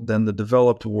world than the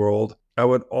developed world. I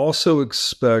would also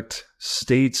expect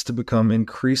states to become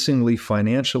increasingly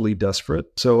financially desperate.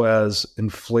 So as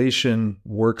inflation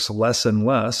works less and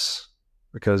less,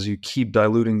 because you keep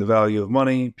diluting the value of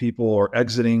money, people are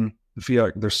exiting the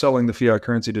fiat, they're selling the fiat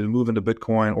currency to move into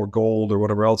Bitcoin or gold or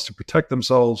whatever else to protect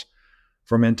themselves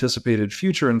from anticipated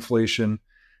future inflation.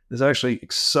 This actually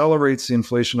accelerates the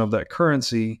inflation of that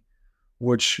currency,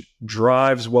 which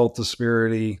drives wealth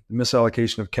disparity,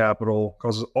 misallocation of capital,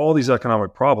 causes all these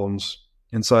economic problems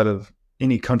inside of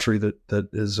any country that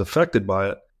is affected by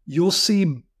it. You'll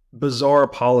see bizarre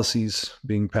policies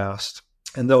being passed,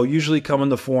 and they'll usually come in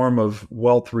the form of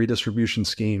wealth redistribution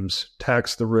schemes,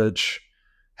 tax the rich,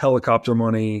 helicopter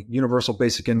money, universal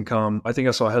basic income. I think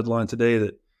I saw a headline today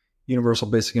that universal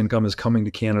basic income is coming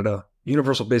to Canada.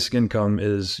 Universal basic income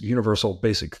is universal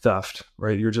basic theft,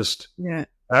 right? You're just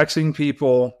taxing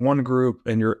people, one group,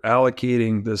 and you're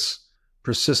allocating this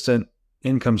persistent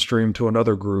income stream to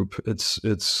another group.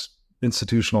 It's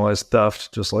institutionalized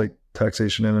theft, just like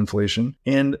taxation and inflation.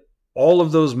 And all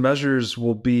of those measures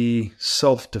will be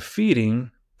self-defeating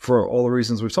for all the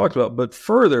reasons we've talked about. But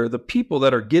further, the people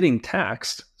that are getting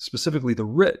taxed, specifically the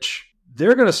rich,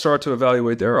 they're going to start to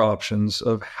evaluate their options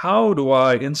of how do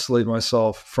I insulate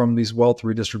myself from these wealth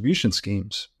redistribution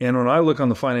schemes? And when I look on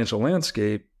the financial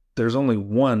landscape, there's only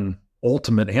one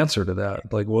ultimate answer to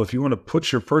that. Like, well, if you want to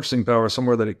put your purchasing power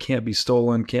somewhere that it can't be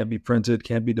stolen, can't be printed,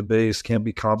 can't be debased, can't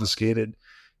be confiscated,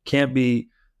 can't be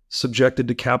subjected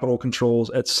to capital controls,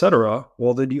 etc.,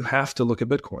 well, then you have to look at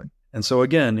Bitcoin. And so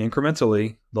again,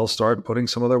 incrementally, they'll start putting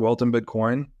some of their wealth in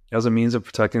Bitcoin as a means of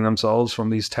protecting themselves from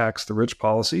these tax the rich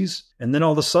policies. And then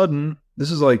all of a sudden,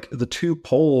 this is like the two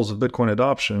poles of Bitcoin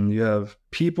adoption. You have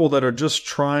people that are just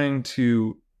trying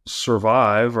to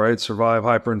survive, right? Survive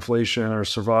hyperinflation or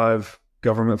survive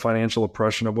government financial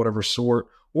oppression of whatever sort,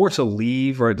 or to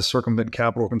leave, right? To circumvent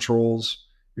capital controls.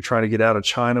 You're trying to get out of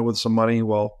China with some money.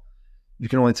 Well, you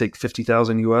can only take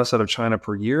 50,000 US out of China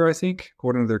per year, I think,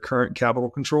 according to their current capital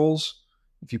controls.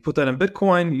 If you put that in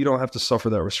Bitcoin, you don't have to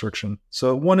suffer that restriction.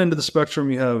 So at one end of the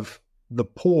spectrum, you have the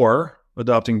poor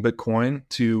adopting Bitcoin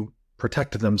to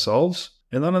protect themselves.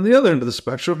 And then on the other end of the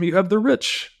spectrum, you have the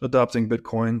rich adopting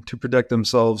Bitcoin to protect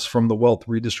themselves from the wealth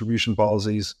redistribution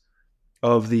policies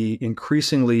of the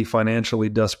increasingly financially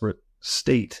desperate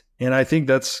state. And I think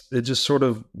it just sort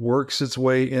of works its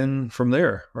way in from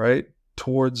there, right?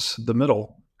 Towards the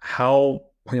middle.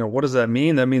 What does that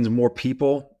mean? That means more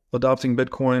people adopting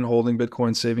Bitcoin, holding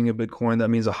Bitcoin, saving a Bitcoin. That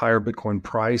means a higher Bitcoin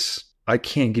price. I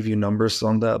can't give you numbers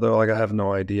on that though. Like, I have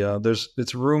no idea.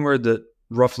 It's rumored that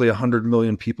roughly 100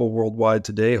 million people worldwide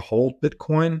today hold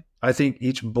Bitcoin. I think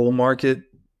each bull market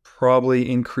probably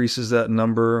increases that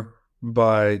number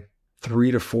by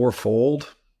 3 to 4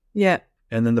 fold. Yeah.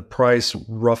 And then the price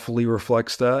roughly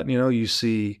reflects that. You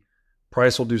see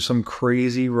price will do some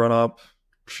crazy run up,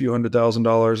 a few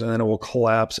 $100,000, and then it will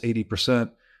collapse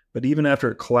 80%. But even after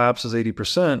it collapses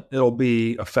 80%, it'll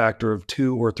be a factor of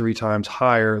 2 or 3 times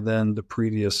higher than the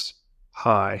previous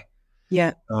high.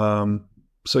 Yeah.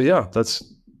 So yeah, that's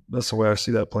the way I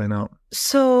see that playing out.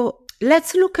 So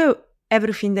let's look at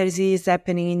everything that is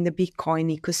happening in the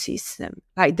Bitcoin ecosystem.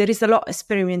 Like, there is a lot of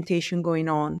experimentation going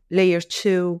on. Layer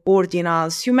 2,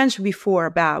 ordinals. You mentioned before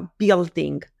about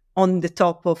building on the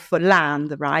top of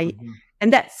land, right? Mm-hmm.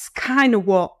 And that's kind of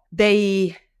what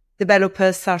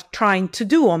developers are trying to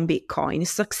do on Bitcoin,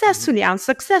 successfully,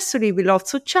 unsuccessfully, with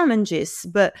lots of challenges.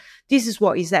 But this is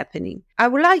what is happening. I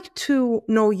would like to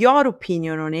know your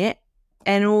opinion on it,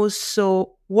 and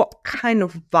also what kind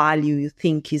of value you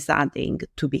think is adding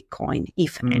to Bitcoin,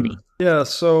 if any. Yeah,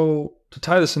 so to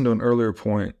tie this into an earlier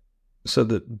point, said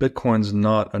that Bitcoin's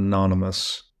not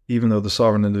anonymous, even though the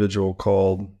sovereign individual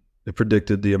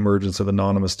predicted the emergence of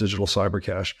anonymous digital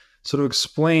cybercash. So to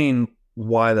explain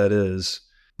why that is,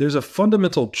 there's a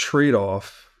fundamental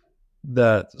trade-off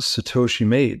that Satoshi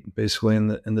made basically in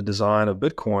the design of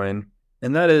Bitcoin,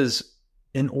 and that is,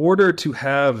 in order to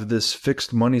have this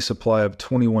fixed money supply of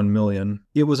 21 million,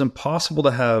 it was impossible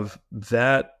to have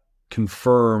that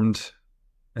confirmed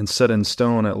and set in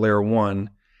stone at layer 1,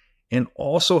 and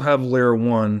also have layer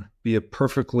 1 be a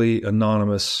perfectly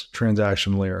anonymous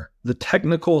transaction layer. The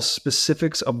technical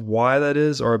specifics of why that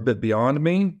is are a bit beyond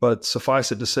me, but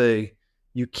suffice it to say,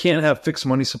 you can't have fixed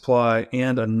money supply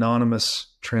and anonymous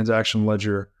transaction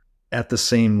ledger at the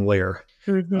same layer.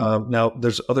 Now,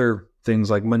 there's other things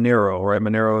like Monero, right?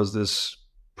 Monero is this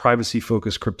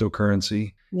privacy-focused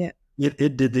cryptocurrency. Yeah.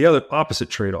 It did the other opposite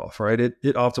trade-off, right? It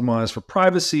optimized for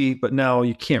privacy, but now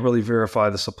you can't really verify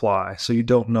the supply. So you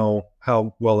don't know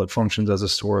how well it functions as a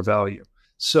store of value.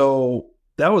 So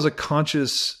that was a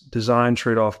conscious design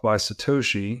trade-off by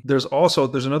Satoshi. There's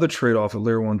another trade-off at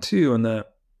layer 1 too, in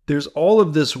that there's all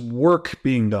of this work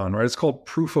being done, right? It's called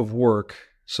proof of work.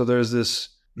 So there's this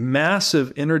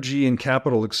massive energy and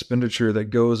capital expenditure that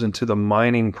goes into the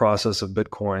mining process of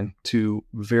Bitcoin to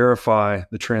verify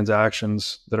the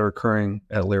transactions that are occurring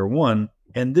at layer 1.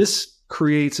 And this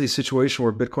creates a situation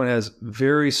where Bitcoin has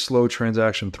very slow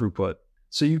transaction throughput.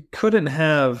 So you couldn't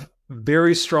have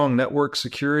very strong network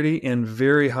security and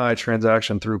very high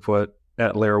transaction throughput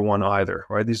at layer 1 either,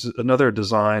 right? This is another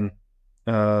design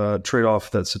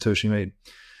trade-off that Satoshi made.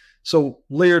 So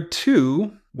layer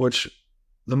 2, which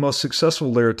the most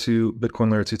successful layer 2,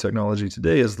 Bitcoin layer 2 technology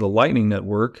today is the Lightning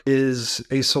Network, is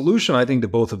a solution, I think, to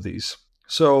both of these.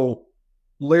 So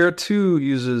layer 2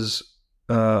 uses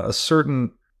a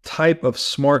certain type of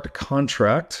smart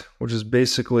contract, which is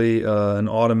basically an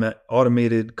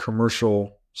automated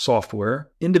commercial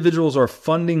software. Individuals are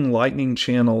funding Lightning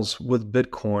channels with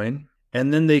Bitcoin,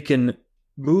 and then they can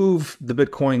move the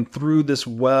Bitcoin through this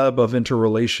web of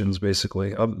interrelations,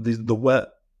 basically, of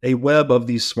a web of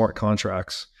these smart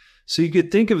contracts. So you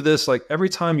could think of this like every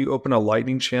time you open a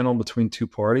Lightning channel between two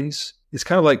parties, it's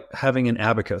kind of like having an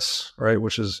abacus, right?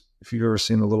 Which is, if you've ever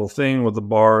seen the little thing with the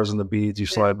bars and the beads, you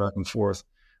slide back and forth.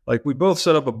 Like we both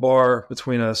set up a bar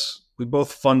between us. We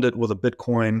both fund it with a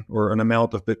Bitcoin or an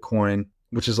amount of Bitcoin,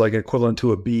 which is like equivalent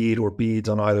to a bead or beads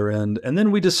on either end. And then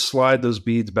we just slide those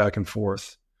beads back and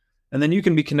forth. And then you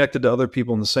can be connected to other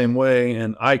people in the same way.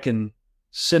 And I can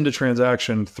send a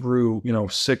transaction through,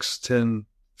 6, 10,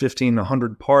 15,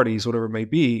 100 parties, whatever it may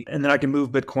be. And then I can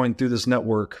move Bitcoin through this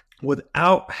network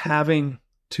without having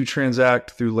to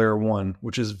transact through layer 1,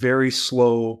 which is very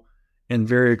slow and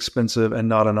very expensive and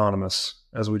not anonymous,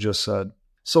 as we just said.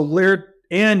 So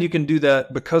and you can do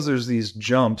that because there's these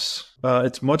jumps.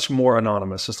 It's much more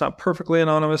anonymous. It's not perfectly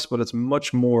anonymous, but it's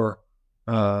much more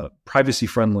privacy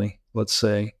friendly, let's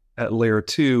say, at layer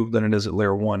 2 than it is at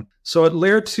layer 1. So at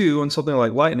layer 2 and something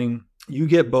like Lightning, you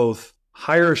get both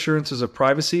higher assurances of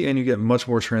privacy and you get much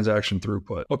more transaction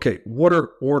throughput. Okay, what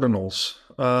are ordinals?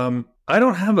 I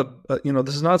don't have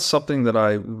this is not something that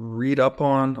I read up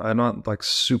on. I'm not like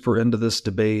super into this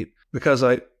debate because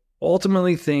I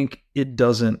ultimately think it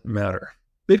doesn't matter.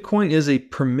 Bitcoin is a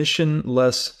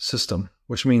permissionless system,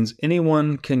 which means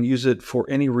anyone can use it for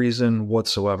any reason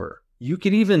whatsoever. You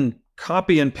can even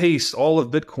copy and paste all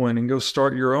of Bitcoin and go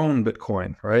start your own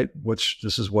Bitcoin, right? Which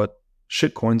this is what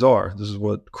shitcoins are. This is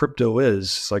what crypto is.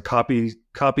 It's like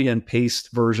copy and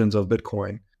paste versions of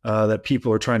Bitcoin that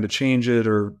people are trying to change it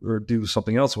or do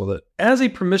something else with it. As a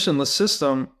permissionless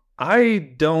system,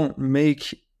 I don't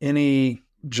make any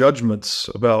judgments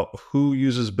about who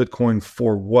uses Bitcoin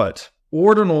for what.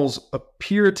 Ordinals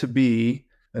appear to be,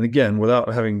 and again,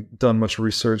 without having done much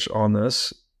research on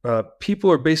this,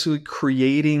 people are basically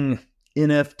creating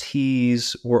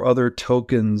NFTs or other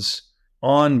tokens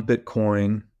on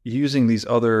Bitcoin using these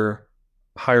other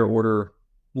higher order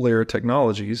layer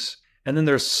technologies, and then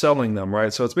they're selling them,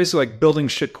 right? So it's basically like building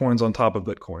shitcoins on top of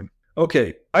Bitcoin.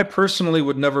 Okay, I personally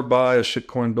would never buy a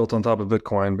shitcoin built on top of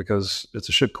Bitcoin because it's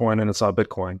a shitcoin and it's not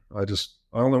Bitcoin. I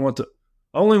only want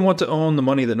to own the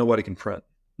money that nobody can print.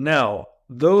 Now,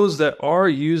 those that are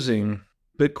using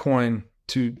Bitcoin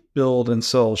to build and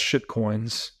sell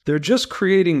shitcoins, they're just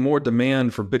creating more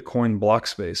demand for Bitcoin block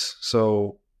space.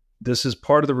 So this is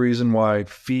part of the reason why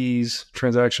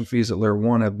transaction fees at layer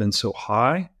 1 have been so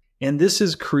high. And this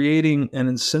is creating an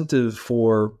incentive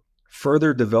for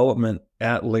further development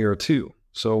at layer 2.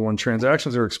 So when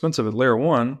transactions are expensive at layer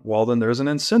 1, well, then there's an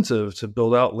incentive to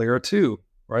build out layer 2,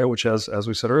 right? Which has, as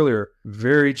we said earlier,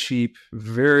 very cheap,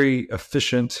 very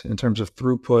efficient in terms of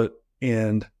throughput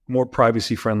and more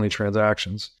privacy-friendly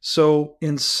transactions. So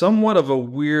in somewhat of a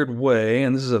weird way,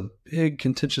 and this is a big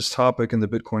contentious topic in the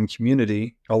Bitcoin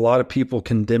community, a lot of people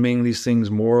condemning these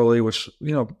things morally, which,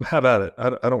 have at it.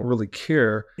 I don't really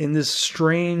care. In this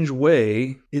strange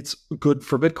way, it's good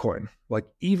for Bitcoin. Like,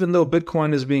 even though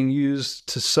Bitcoin is being used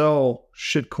to sell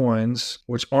shitcoins,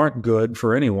 which aren't good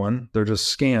for anyone, they're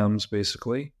just scams,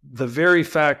 basically. The very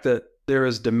fact that there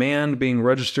is demand being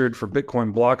registered for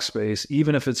Bitcoin block space,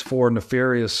 even if it's for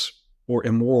nefarious or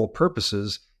immoral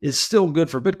purposes, is still good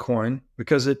for Bitcoin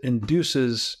because it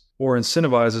induces or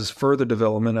incentivizes further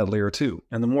development at layer 2.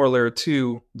 And the more layer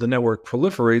 2 the network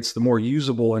proliferates, the more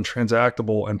usable and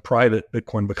transactable and private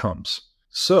Bitcoin becomes.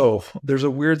 So there's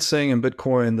a weird saying in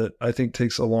Bitcoin that I think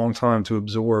takes a long time to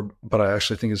absorb, but I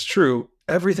actually think is true.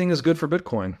 Everything is good for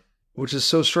Bitcoin, which is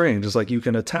so strange. It's like you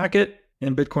can attack it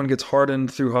and Bitcoin gets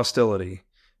hardened through hostility.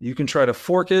 You can try to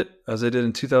fork it, as they did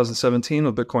in 2017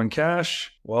 with Bitcoin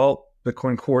Cash. Well,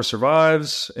 Bitcoin Core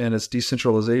survives and its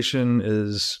decentralization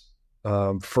is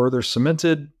further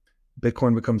cemented.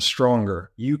 Bitcoin becomes stronger.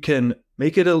 You can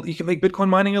make Bitcoin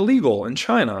mining illegal in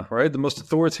China, right? The most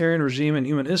authoritarian regime in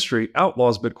human history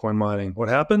outlaws Bitcoin mining. What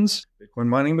happens? Bitcoin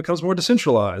mining becomes more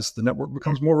decentralized. The network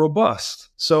becomes more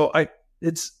robust. So I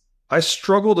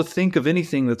struggle to think of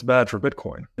anything that's bad for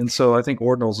Bitcoin. And so I think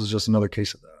ordinals is just another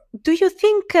case of that. Do you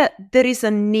think there is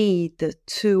a need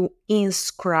to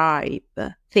inscribe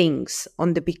things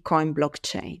on the Bitcoin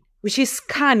blockchain, which is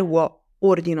kind of what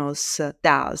ordinals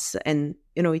does? And,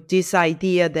 this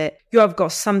idea that you have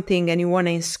got something and you want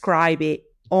to inscribe it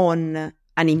on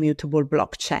an immutable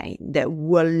blockchain that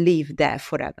will live there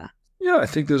forever. Yeah, I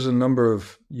think there's a number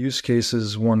of use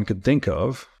cases one could think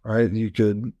of, right? You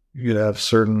could have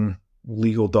certain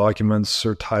legal documents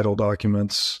or title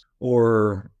documents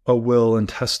or a will and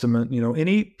testament,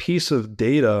 any piece of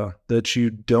data that you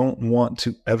don't want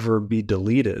to ever be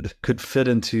deleted could fit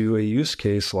into a use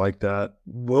case like that.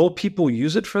 Will people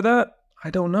use it for that? I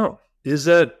don't know. Is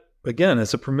that, again,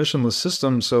 it's a permissionless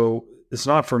system, so it's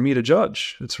not for me to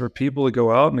judge. It's for people to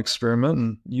go out and experiment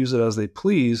and use it as they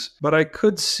please. But I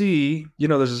could see,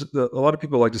 there's a lot of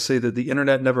people like to say that the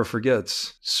internet never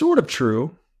forgets. Sort of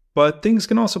true. But things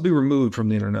can also be removed from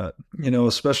the internet,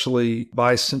 especially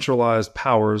by centralized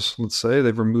powers. Let's say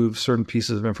they've removed certain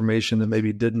pieces of information that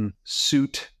maybe didn't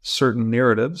suit certain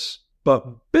narratives.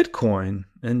 But Bitcoin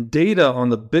and data on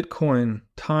the Bitcoin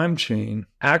time chain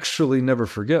actually never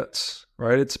forgets,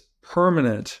 right? It's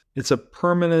permanent. It's a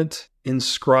permanent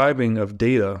inscribing of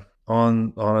data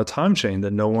on a time chain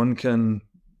that no one can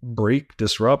break,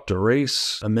 disrupt,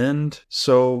 erase, amend.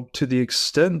 So to the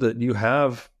extent that you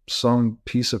have some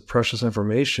piece of precious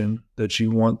information that you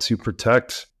want to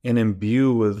protect and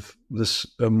imbue with this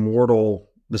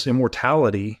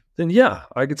immortality, then yeah,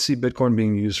 I could see Bitcoin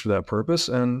being used for that purpose.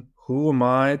 And who am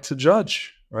I to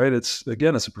judge, right? It's a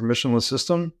permissionless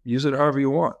system. Use it however you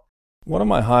want. One of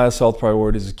my highest health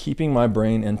priorities is keeping my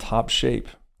brain in top shape.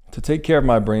 To take care of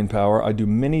my brain power, I do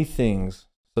many things,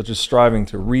 such as striving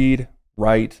to read,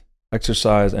 write,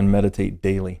 exercise, and meditate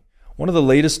daily. One of the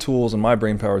latest tools in my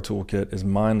brain power toolkit is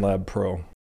MindLab Pro.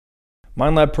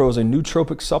 MindLab Pro is a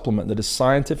nootropic supplement that is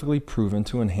scientifically proven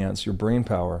to enhance your brain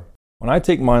power. When I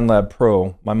take MindLab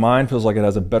Pro, my mind feels like it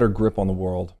has a better grip on the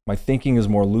world. My thinking is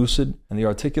more lucid, and the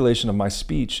articulation of my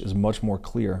speech is much more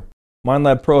clear.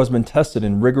 MindLab Pro has been tested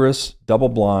in rigorous,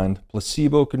 double-blind,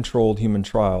 placebo-controlled human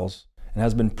trials and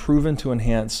has been proven to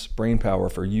enhance brain power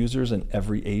for users in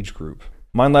every age group.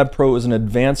 MindLab Pro is an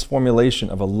advanced formulation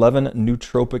of 11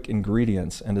 nootropic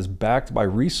ingredients and is backed by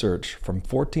research from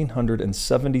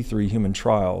 1,473 human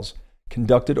trials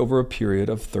conducted over a period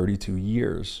of 32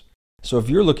 years. So if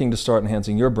you're looking to start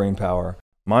enhancing your brain power,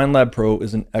 MindLab Pro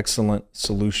is an excellent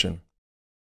solution.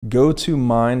 Go to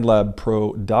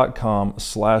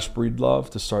mindlabpro.com/breedlove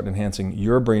to start enhancing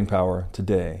your brain power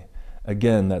today.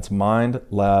 Again, that's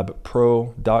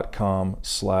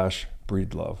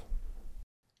mindlabpro.com/breedlove.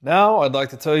 Now I'd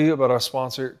like to tell you about our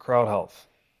sponsor, CrowdHealth.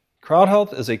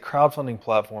 CrowdHealth is a crowdfunding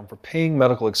platform for paying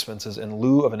medical expenses in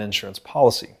lieu of an insurance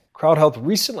policy. CrowdHealth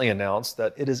recently announced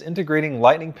that it is integrating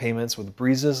Lightning payments with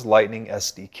Breeze's Lightning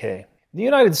SDK. In the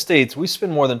United States, we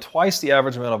spend more than twice the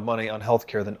average amount of money on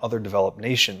healthcare than other developed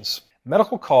nations.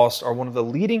 Medical costs are one of the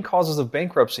leading causes of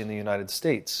bankruptcy in the United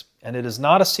States, and it is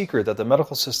not a secret that the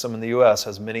medical system in the US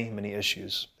has many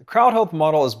issues. The CrowdHealth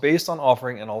model is based on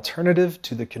offering an alternative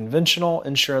to the conventional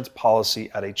insurance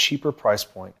policy at a cheaper price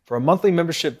point. For a monthly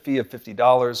membership fee of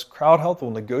 $50, CrowdHealth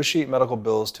will negotiate medical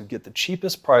bills to get the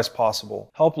cheapest price possible,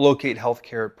 help locate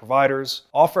healthcare providers,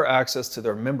 offer access to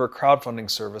their member crowdfunding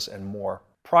service, and more.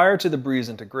 Prior to the Breeze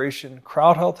integration,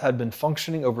 CrowdHealth had been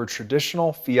functioning over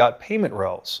traditional fiat payment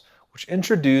rails, which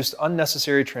introduced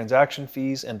unnecessary transaction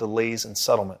fees and delays in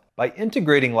settlement. By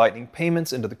integrating Lightning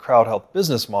payments into the CrowdHealth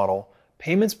business model,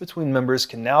 payments between members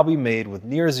can now be made with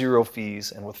near zero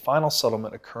fees and with final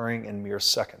settlement occurring in mere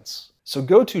seconds. So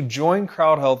go to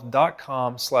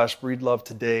joincrowdhealth.com/breedlove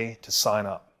today to sign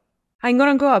up. I'm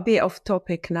going to go a bit off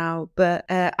topic now, but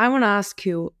I want to ask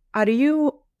you, are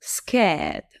you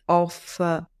scared of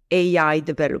AI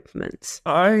developments?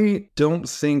 I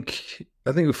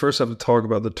think we first have to talk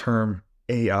about the term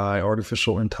AI,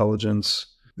 artificial intelligence.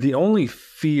 The only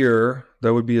fear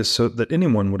that would be that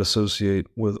anyone would associate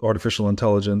with artificial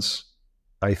intelligence,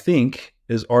 I think,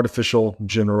 is artificial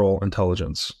general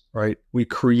intelligence, right? We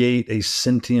create a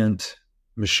sentient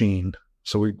machine.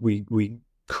 So we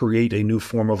create a new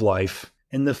form of life.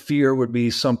 And the fear would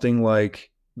be something like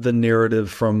the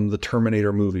narrative from the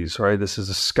Terminator movies, right? This is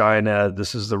a Skynet.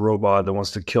 This is the robot that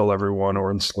wants to kill everyone or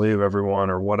enslave everyone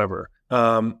or whatever.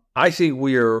 I think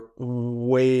we are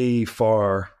way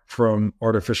far from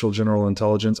artificial general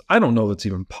intelligence. I don't know if it's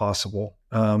even possible.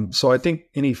 So I think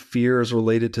any fears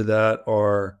related to that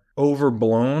are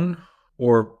overblown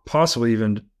or possibly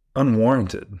even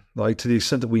unwarranted. Like, to the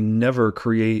extent that we never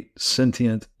create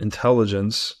sentient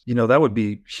intelligence, that would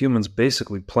be humans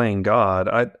basically playing God.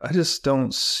 I just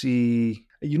don't see...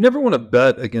 You never want to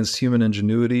bet against human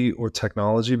ingenuity or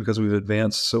technology because we've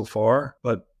advanced so far.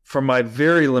 But from my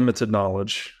very limited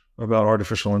knowledge about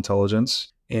artificial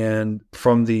intelligence, and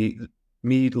from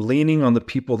me leaning on the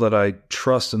people that I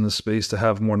trust in this space to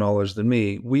have more knowledge than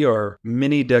me, we are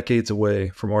many decades away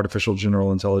from artificial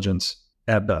general intelligence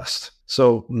at best.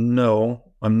 So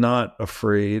no, I'm not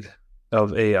afraid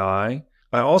of AI.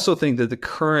 I also think that the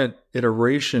current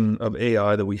iteration of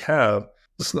AI that we have,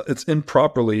 it's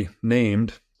improperly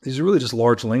named. These are really just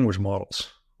large language models,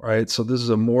 right? So this is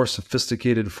a more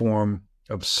sophisticated form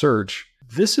of search.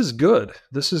 This is good.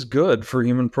 This is good for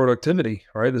human productivity,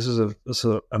 right? This is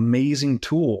an amazing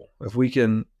tool. If we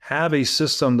can have a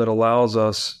system that allows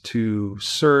us to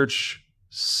search,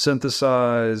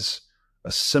 synthesize,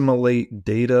 assimilate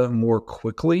data more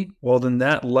quickly, well, then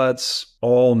that lets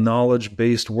all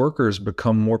knowledge-based workers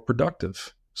become more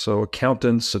productive. So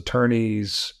accountants,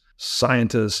 attorneys,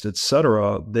 scientists,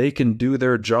 etc., they can do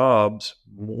their jobs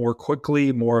more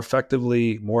quickly, more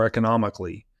effectively, more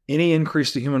economically. Any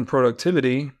increase to human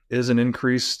productivity is an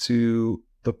increase to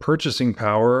the purchasing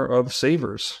power of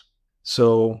savers.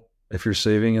 So if you're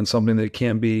saving in something that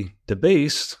can't be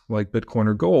debased, like Bitcoin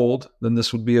or gold, then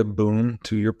this would be a boon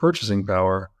to your purchasing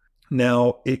power.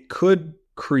 Now, it could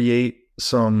create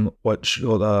some, what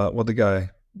the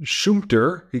guy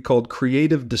Schumpeter, he called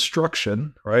creative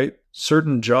destruction, right?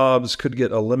 Certain jobs could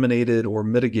get eliminated or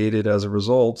mitigated as a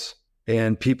result,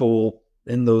 and people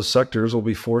in those sectors will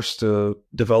be forced to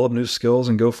develop new skills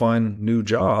and go find new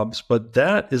jobs. But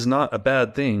that is not a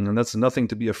bad thing, and that's nothing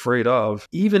to be afraid of,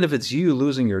 even if it's you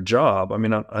losing your job. I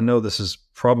mean, I know this is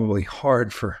probably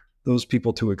hard for those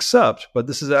people to accept, but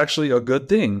this is actually a good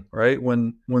thing, right?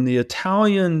 When the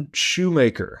Italian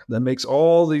shoemaker that makes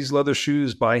all these leather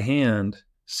shoes by hand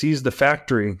sees the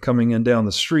factory coming in down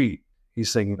the street,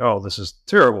 he's thinking, oh, this is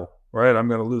terrible, right? I'm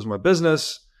going to lose my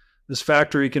business. This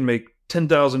factory can make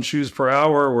 10,000 shoes per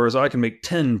hour, whereas I can make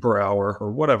 10 per hour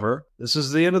or whatever. This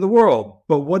is the end of the world.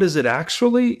 But what is it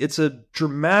actually? It's a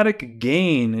dramatic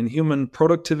gain in human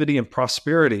productivity and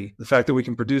prosperity, the fact that we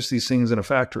can produce these things in a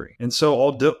factory. And so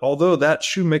although that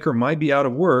shoemaker might be out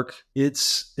of work,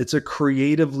 it's a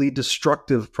creatively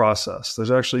destructive process.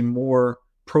 There's actually more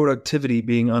productivity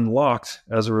being unlocked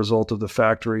as a result of the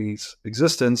factory's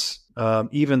existence,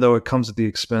 even though it comes at the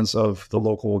expense of the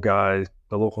local guy,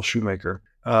 the local shoemaker.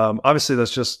 Obviously,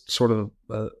 that's just sort of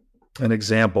an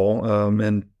example.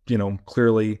 And,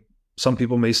 clearly some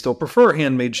people may still prefer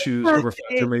handmade shoes over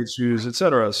factory-made shoes,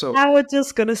 etc. So I was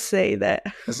just going to say that.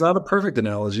 It's not a perfect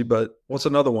analogy, but what's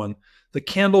another one? The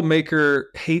candle maker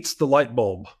hates the light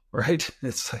bulb, right?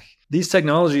 It's like these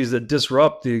technologies that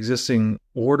disrupt the existing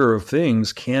order of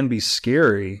things can be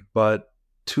scary, but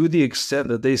to the extent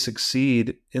that they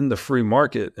succeed in the free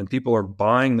market and people are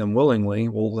buying them willingly,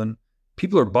 well, then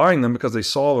people are buying them because they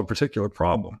solve a particular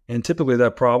problem. And typically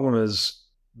that problem is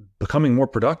becoming more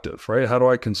productive, right? How do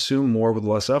I consume more with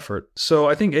less effort? So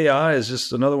I think AI is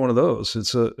just another one of those.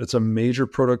 It's a major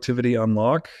productivity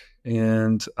unlock.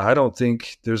 And I don't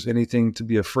think there's anything to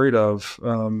be afraid of.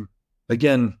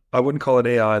 Again, I wouldn't call it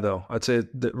AI though. I'd say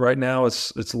that right now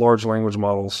it's large language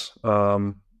models,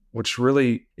 which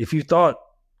really, if you thought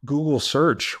Google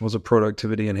search was a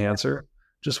productivity enhancer,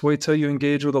 just wait till you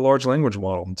engage with a large language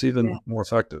model. It's even more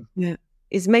effective. Yeah.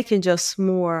 It's making us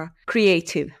more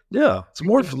creative. Yeah. It's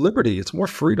more liberty. It's more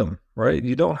freedom, right?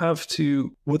 You don't have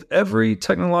to, with every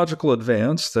technological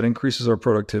advance that increases our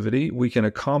productivity, we can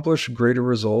accomplish greater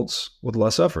results with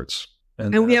less efforts.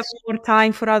 And we have more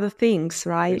time for other things,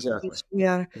 right? Exactly.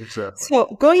 Exactly.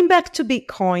 So going back to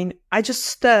Bitcoin, I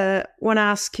just want to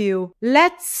ask you,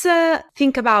 let's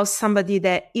think about somebody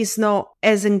that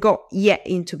hasn't got yet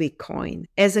into Bitcoin,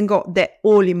 hasn't got that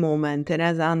holy moment and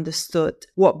hasn't understood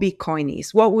what Bitcoin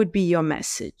is. What would be your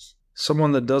message?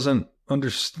 Someone that doesn't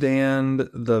understand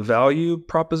the value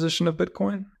proposition of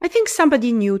Bitcoin? I think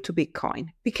somebody new to Bitcoin,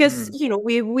 because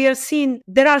we are seeing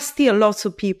there are still lots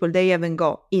of people they haven't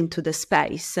got into the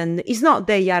space, and it's not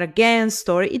they are against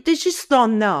they just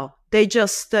don't know. They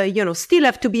just still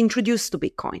have to be introduced to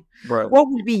Bitcoin. Right. What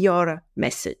would be your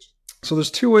message? So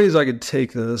there's two ways I could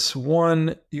take this.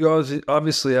 One, you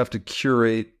obviously have to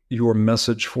curate your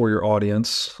message for your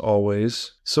audience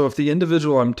always. So if the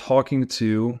individual I'm talking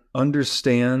to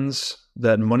understands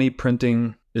that money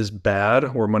printing is bad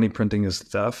or money printing is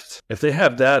theft, if they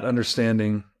have that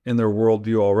understanding in their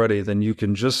worldview already, then you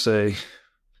can just say,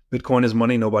 Bitcoin is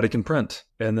money nobody can print.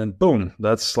 And then boom,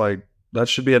 that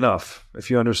should be enough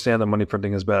if you understand that money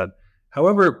printing is bad.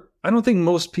 However, I don't think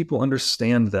most people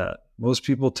understand that. Most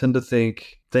people tend to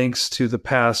think, thanks to the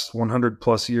past 100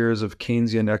 plus years of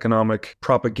Keynesian economic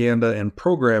propaganda and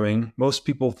programming, most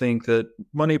people think that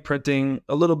money printing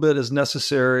a little bit is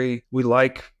necessary. We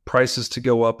like prices to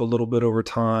go up a little bit over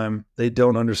time. They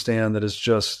don't understand that it's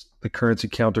just the currency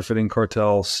counterfeiting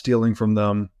cartel stealing from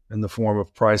them in the form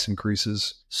of price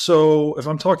increases. So if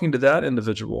I'm talking to that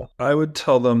individual, I would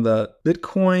tell them that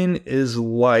Bitcoin is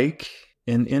like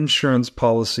an insurance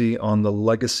policy on the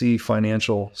legacy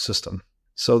financial system,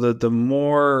 so that the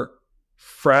more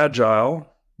fragile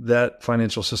that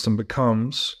financial system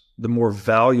becomes, the more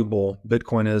valuable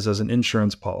Bitcoin is as an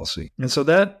insurance policy. And so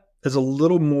that is a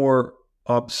little more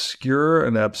obscure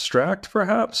and abstract,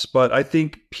 perhaps, but I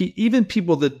think even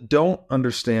people that don't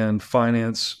understand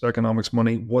finance, economics,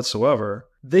 money whatsoever,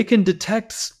 they can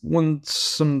detect when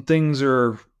some things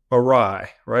are awry,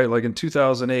 right? Like in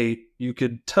 2008, you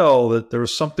could tell that there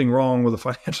was something wrong with the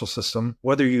financial system,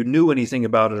 whether you knew anything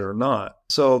about it or not.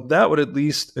 So that would at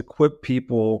least equip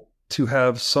people to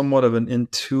have somewhat of an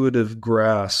intuitive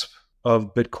grasp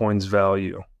of Bitcoin's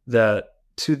value, that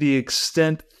to the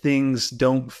extent things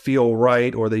don't feel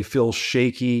right or they feel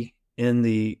shaky in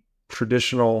the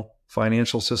traditional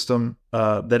financial system,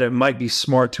 that it might be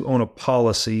smart to own a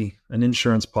policy, an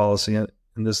insurance policy.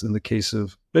 In the case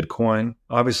of Bitcoin,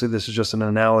 obviously this is just an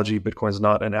analogy. Bitcoin is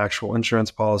not an actual insurance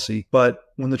policy. But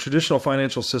when the traditional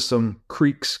financial system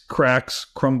creaks, cracks,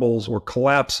 crumbles, or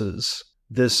collapses,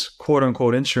 this quote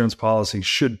unquote insurance policy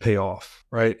should pay off,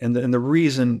 right? And the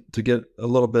reason, to get a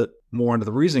little bit more into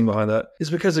the reasoning behind that,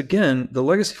 is because, again, the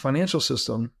legacy financial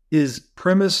system is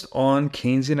premised on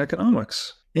Keynesian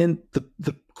economics. And the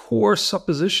core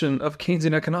supposition of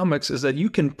Keynesian economics is that you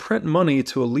can print money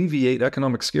to alleviate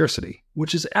economic scarcity,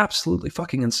 which is absolutely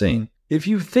fucking insane. If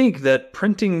you think that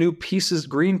printing new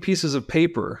green pieces of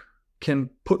paper can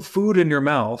put food in your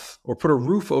mouth or put a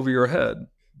roof over your head,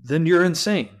 then you're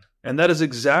insane. And that is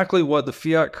exactly what the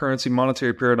fiat currency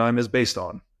monetary paradigm is based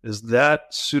on, is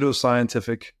that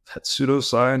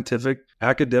pseudoscientific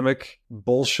academic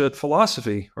bullshit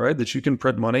philosophy, right? That you can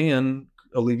print money and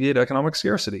alleviate economic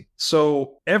scarcity.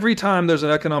 So every time there's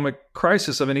an economic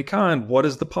crisis of any kind, what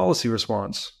is the policy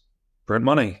response? Print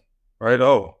money, right?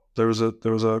 Oh, there was a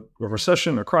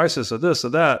recession, a crisis, a this, a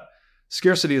that.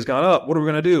 Scarcity has gone up. What are we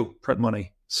going to do? Print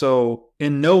money. So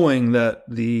in knowing that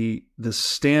the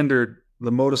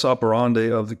modus operandi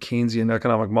of the Keynesian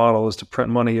economic model is to print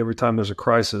money every time there's a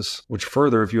crisis, which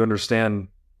further, if you understand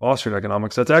Austrian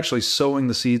economics, that's actually sowing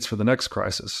the seeds for the next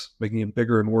crisis, making it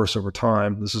bigger and worse over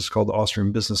time. This is called the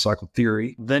Austrian business cycle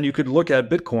theory. Then you could look at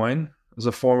Bitcoin as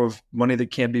a form of money that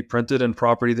can't be printed and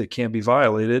property that can't be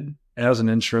violated as an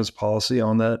insurance policy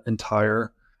on that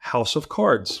entire house of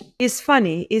cards. It's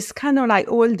funny. It's kind of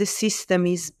like all the system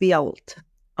is built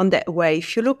on that way.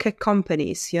 If you look at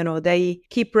companies, they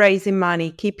keep raising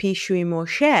money, keep issuing more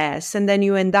shares, and then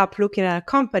you end up looking at a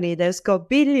company that's got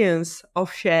billions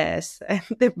of shares, and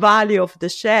the value of the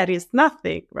share is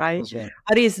nothing, right? That's right.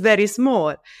 It is very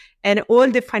small, and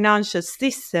all the financial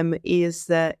system is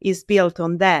built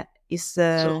on that.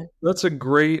 So that's a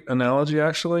great analogy,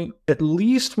 actually. At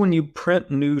least when you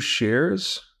print new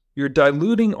shares, you're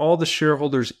diluting all the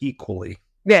shareholders equally.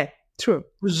 Yeah. True.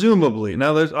 Presumably.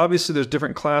 Now, there's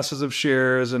different classes of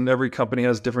shares, and every company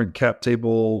has different cap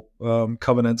table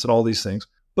covenants and all these things.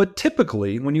 But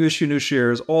typically, when you issue new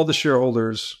shares, all the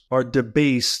shareholders are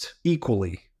debased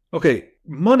equally. Okay,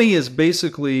 money is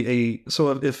basically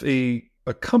if a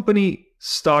company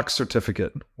stock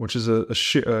certificate, which is a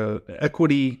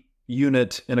equity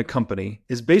unit in a company,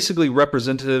 is basically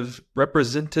representative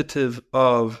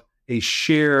of a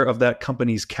share of that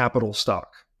company's capital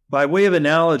stock. By way of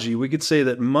analogy, we could say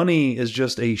that money is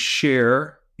just a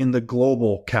share in the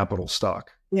global capital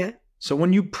stock. Yeah. So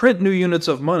when you print new units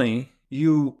of money,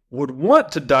 you would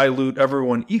want to dilute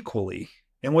everyone equally.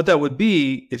 And what that would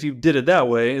be, if you did it that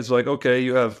way, is like, okay,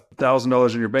 you have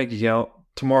 $1,000 in your bank account.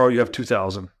 tomorrow you have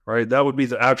 2,000, right? That would be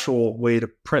the actual way to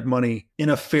print money in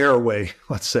a fair way,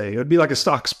 let's say. It would be like a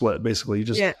stock split, basically.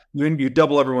 You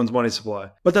double everyone's money supply.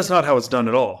 But that's not how it's done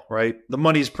at all, right? The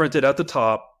money's printed at the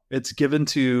top. It's given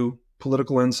to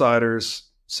political insiders.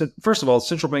 First of all,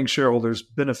 central bank shareholders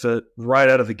benefit right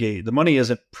out of the gate. The money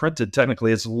isn't printed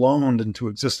technically, it's loaned into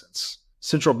existence.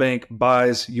 Central bank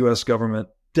buys U.S. government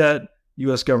debt.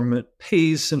 U.S. government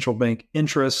pays central bank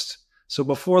interest. So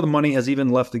before the money has even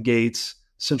left the gates,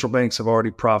 central banks have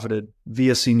already profited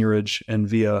via seigniorage and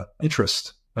via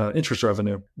interest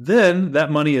revenue. Then that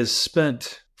money is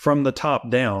spent from the top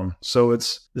down. So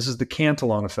this is the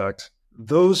Cantillon effect.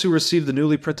 Those who receive the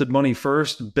newly printed money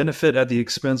first benefit at the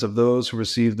expense of those who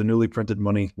receive the newly printed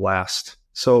money last.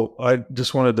 So I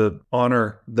just wanted to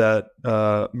honor that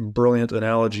brilliant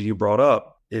analogy you brought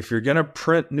up. If you're going to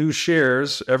print new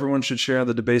shares, everyone should share in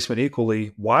the debasement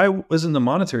equally. Why isn't the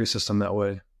monetary system that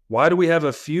way? Why do we have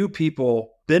a few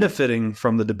people benefiting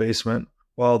from the debasement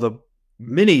while the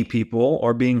many people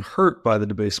are being hurt by the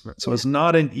debasement? So it's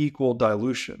not an equal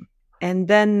dilution. And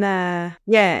then,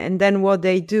 and then what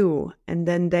they do, and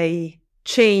then they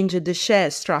change the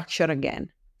share structure again.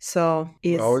 So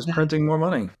it's always printing more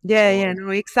money.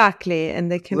 Exactly. And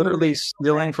they can literally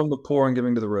stealing from the poor and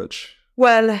giving to the rich.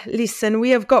 Well, listen, we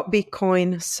have got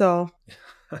Bitcoin, so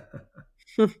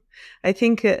I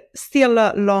think still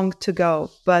long to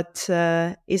go, but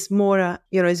it's more,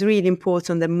 it's really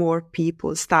important that more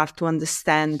people start to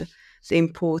understand the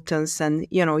importance. And,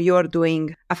 you're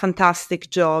doing a fantastic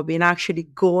job in actually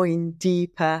going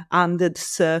deeper under the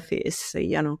surface,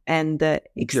 and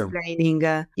explaining,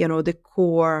 the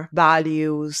core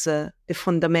values, the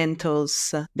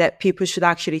fundamentals that people should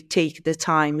actually take the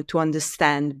time to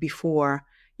understand before,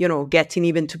 getting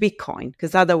even to Bitcoin,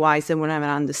 because otherwise they will never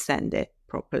understand it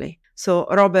properly. So,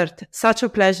 Robert, such a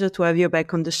pleasure to have you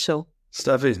back on the show.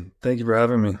 Steffi, thank you for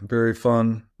having me. Very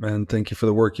fun. And thank you for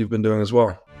the work you've been doing as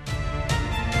well.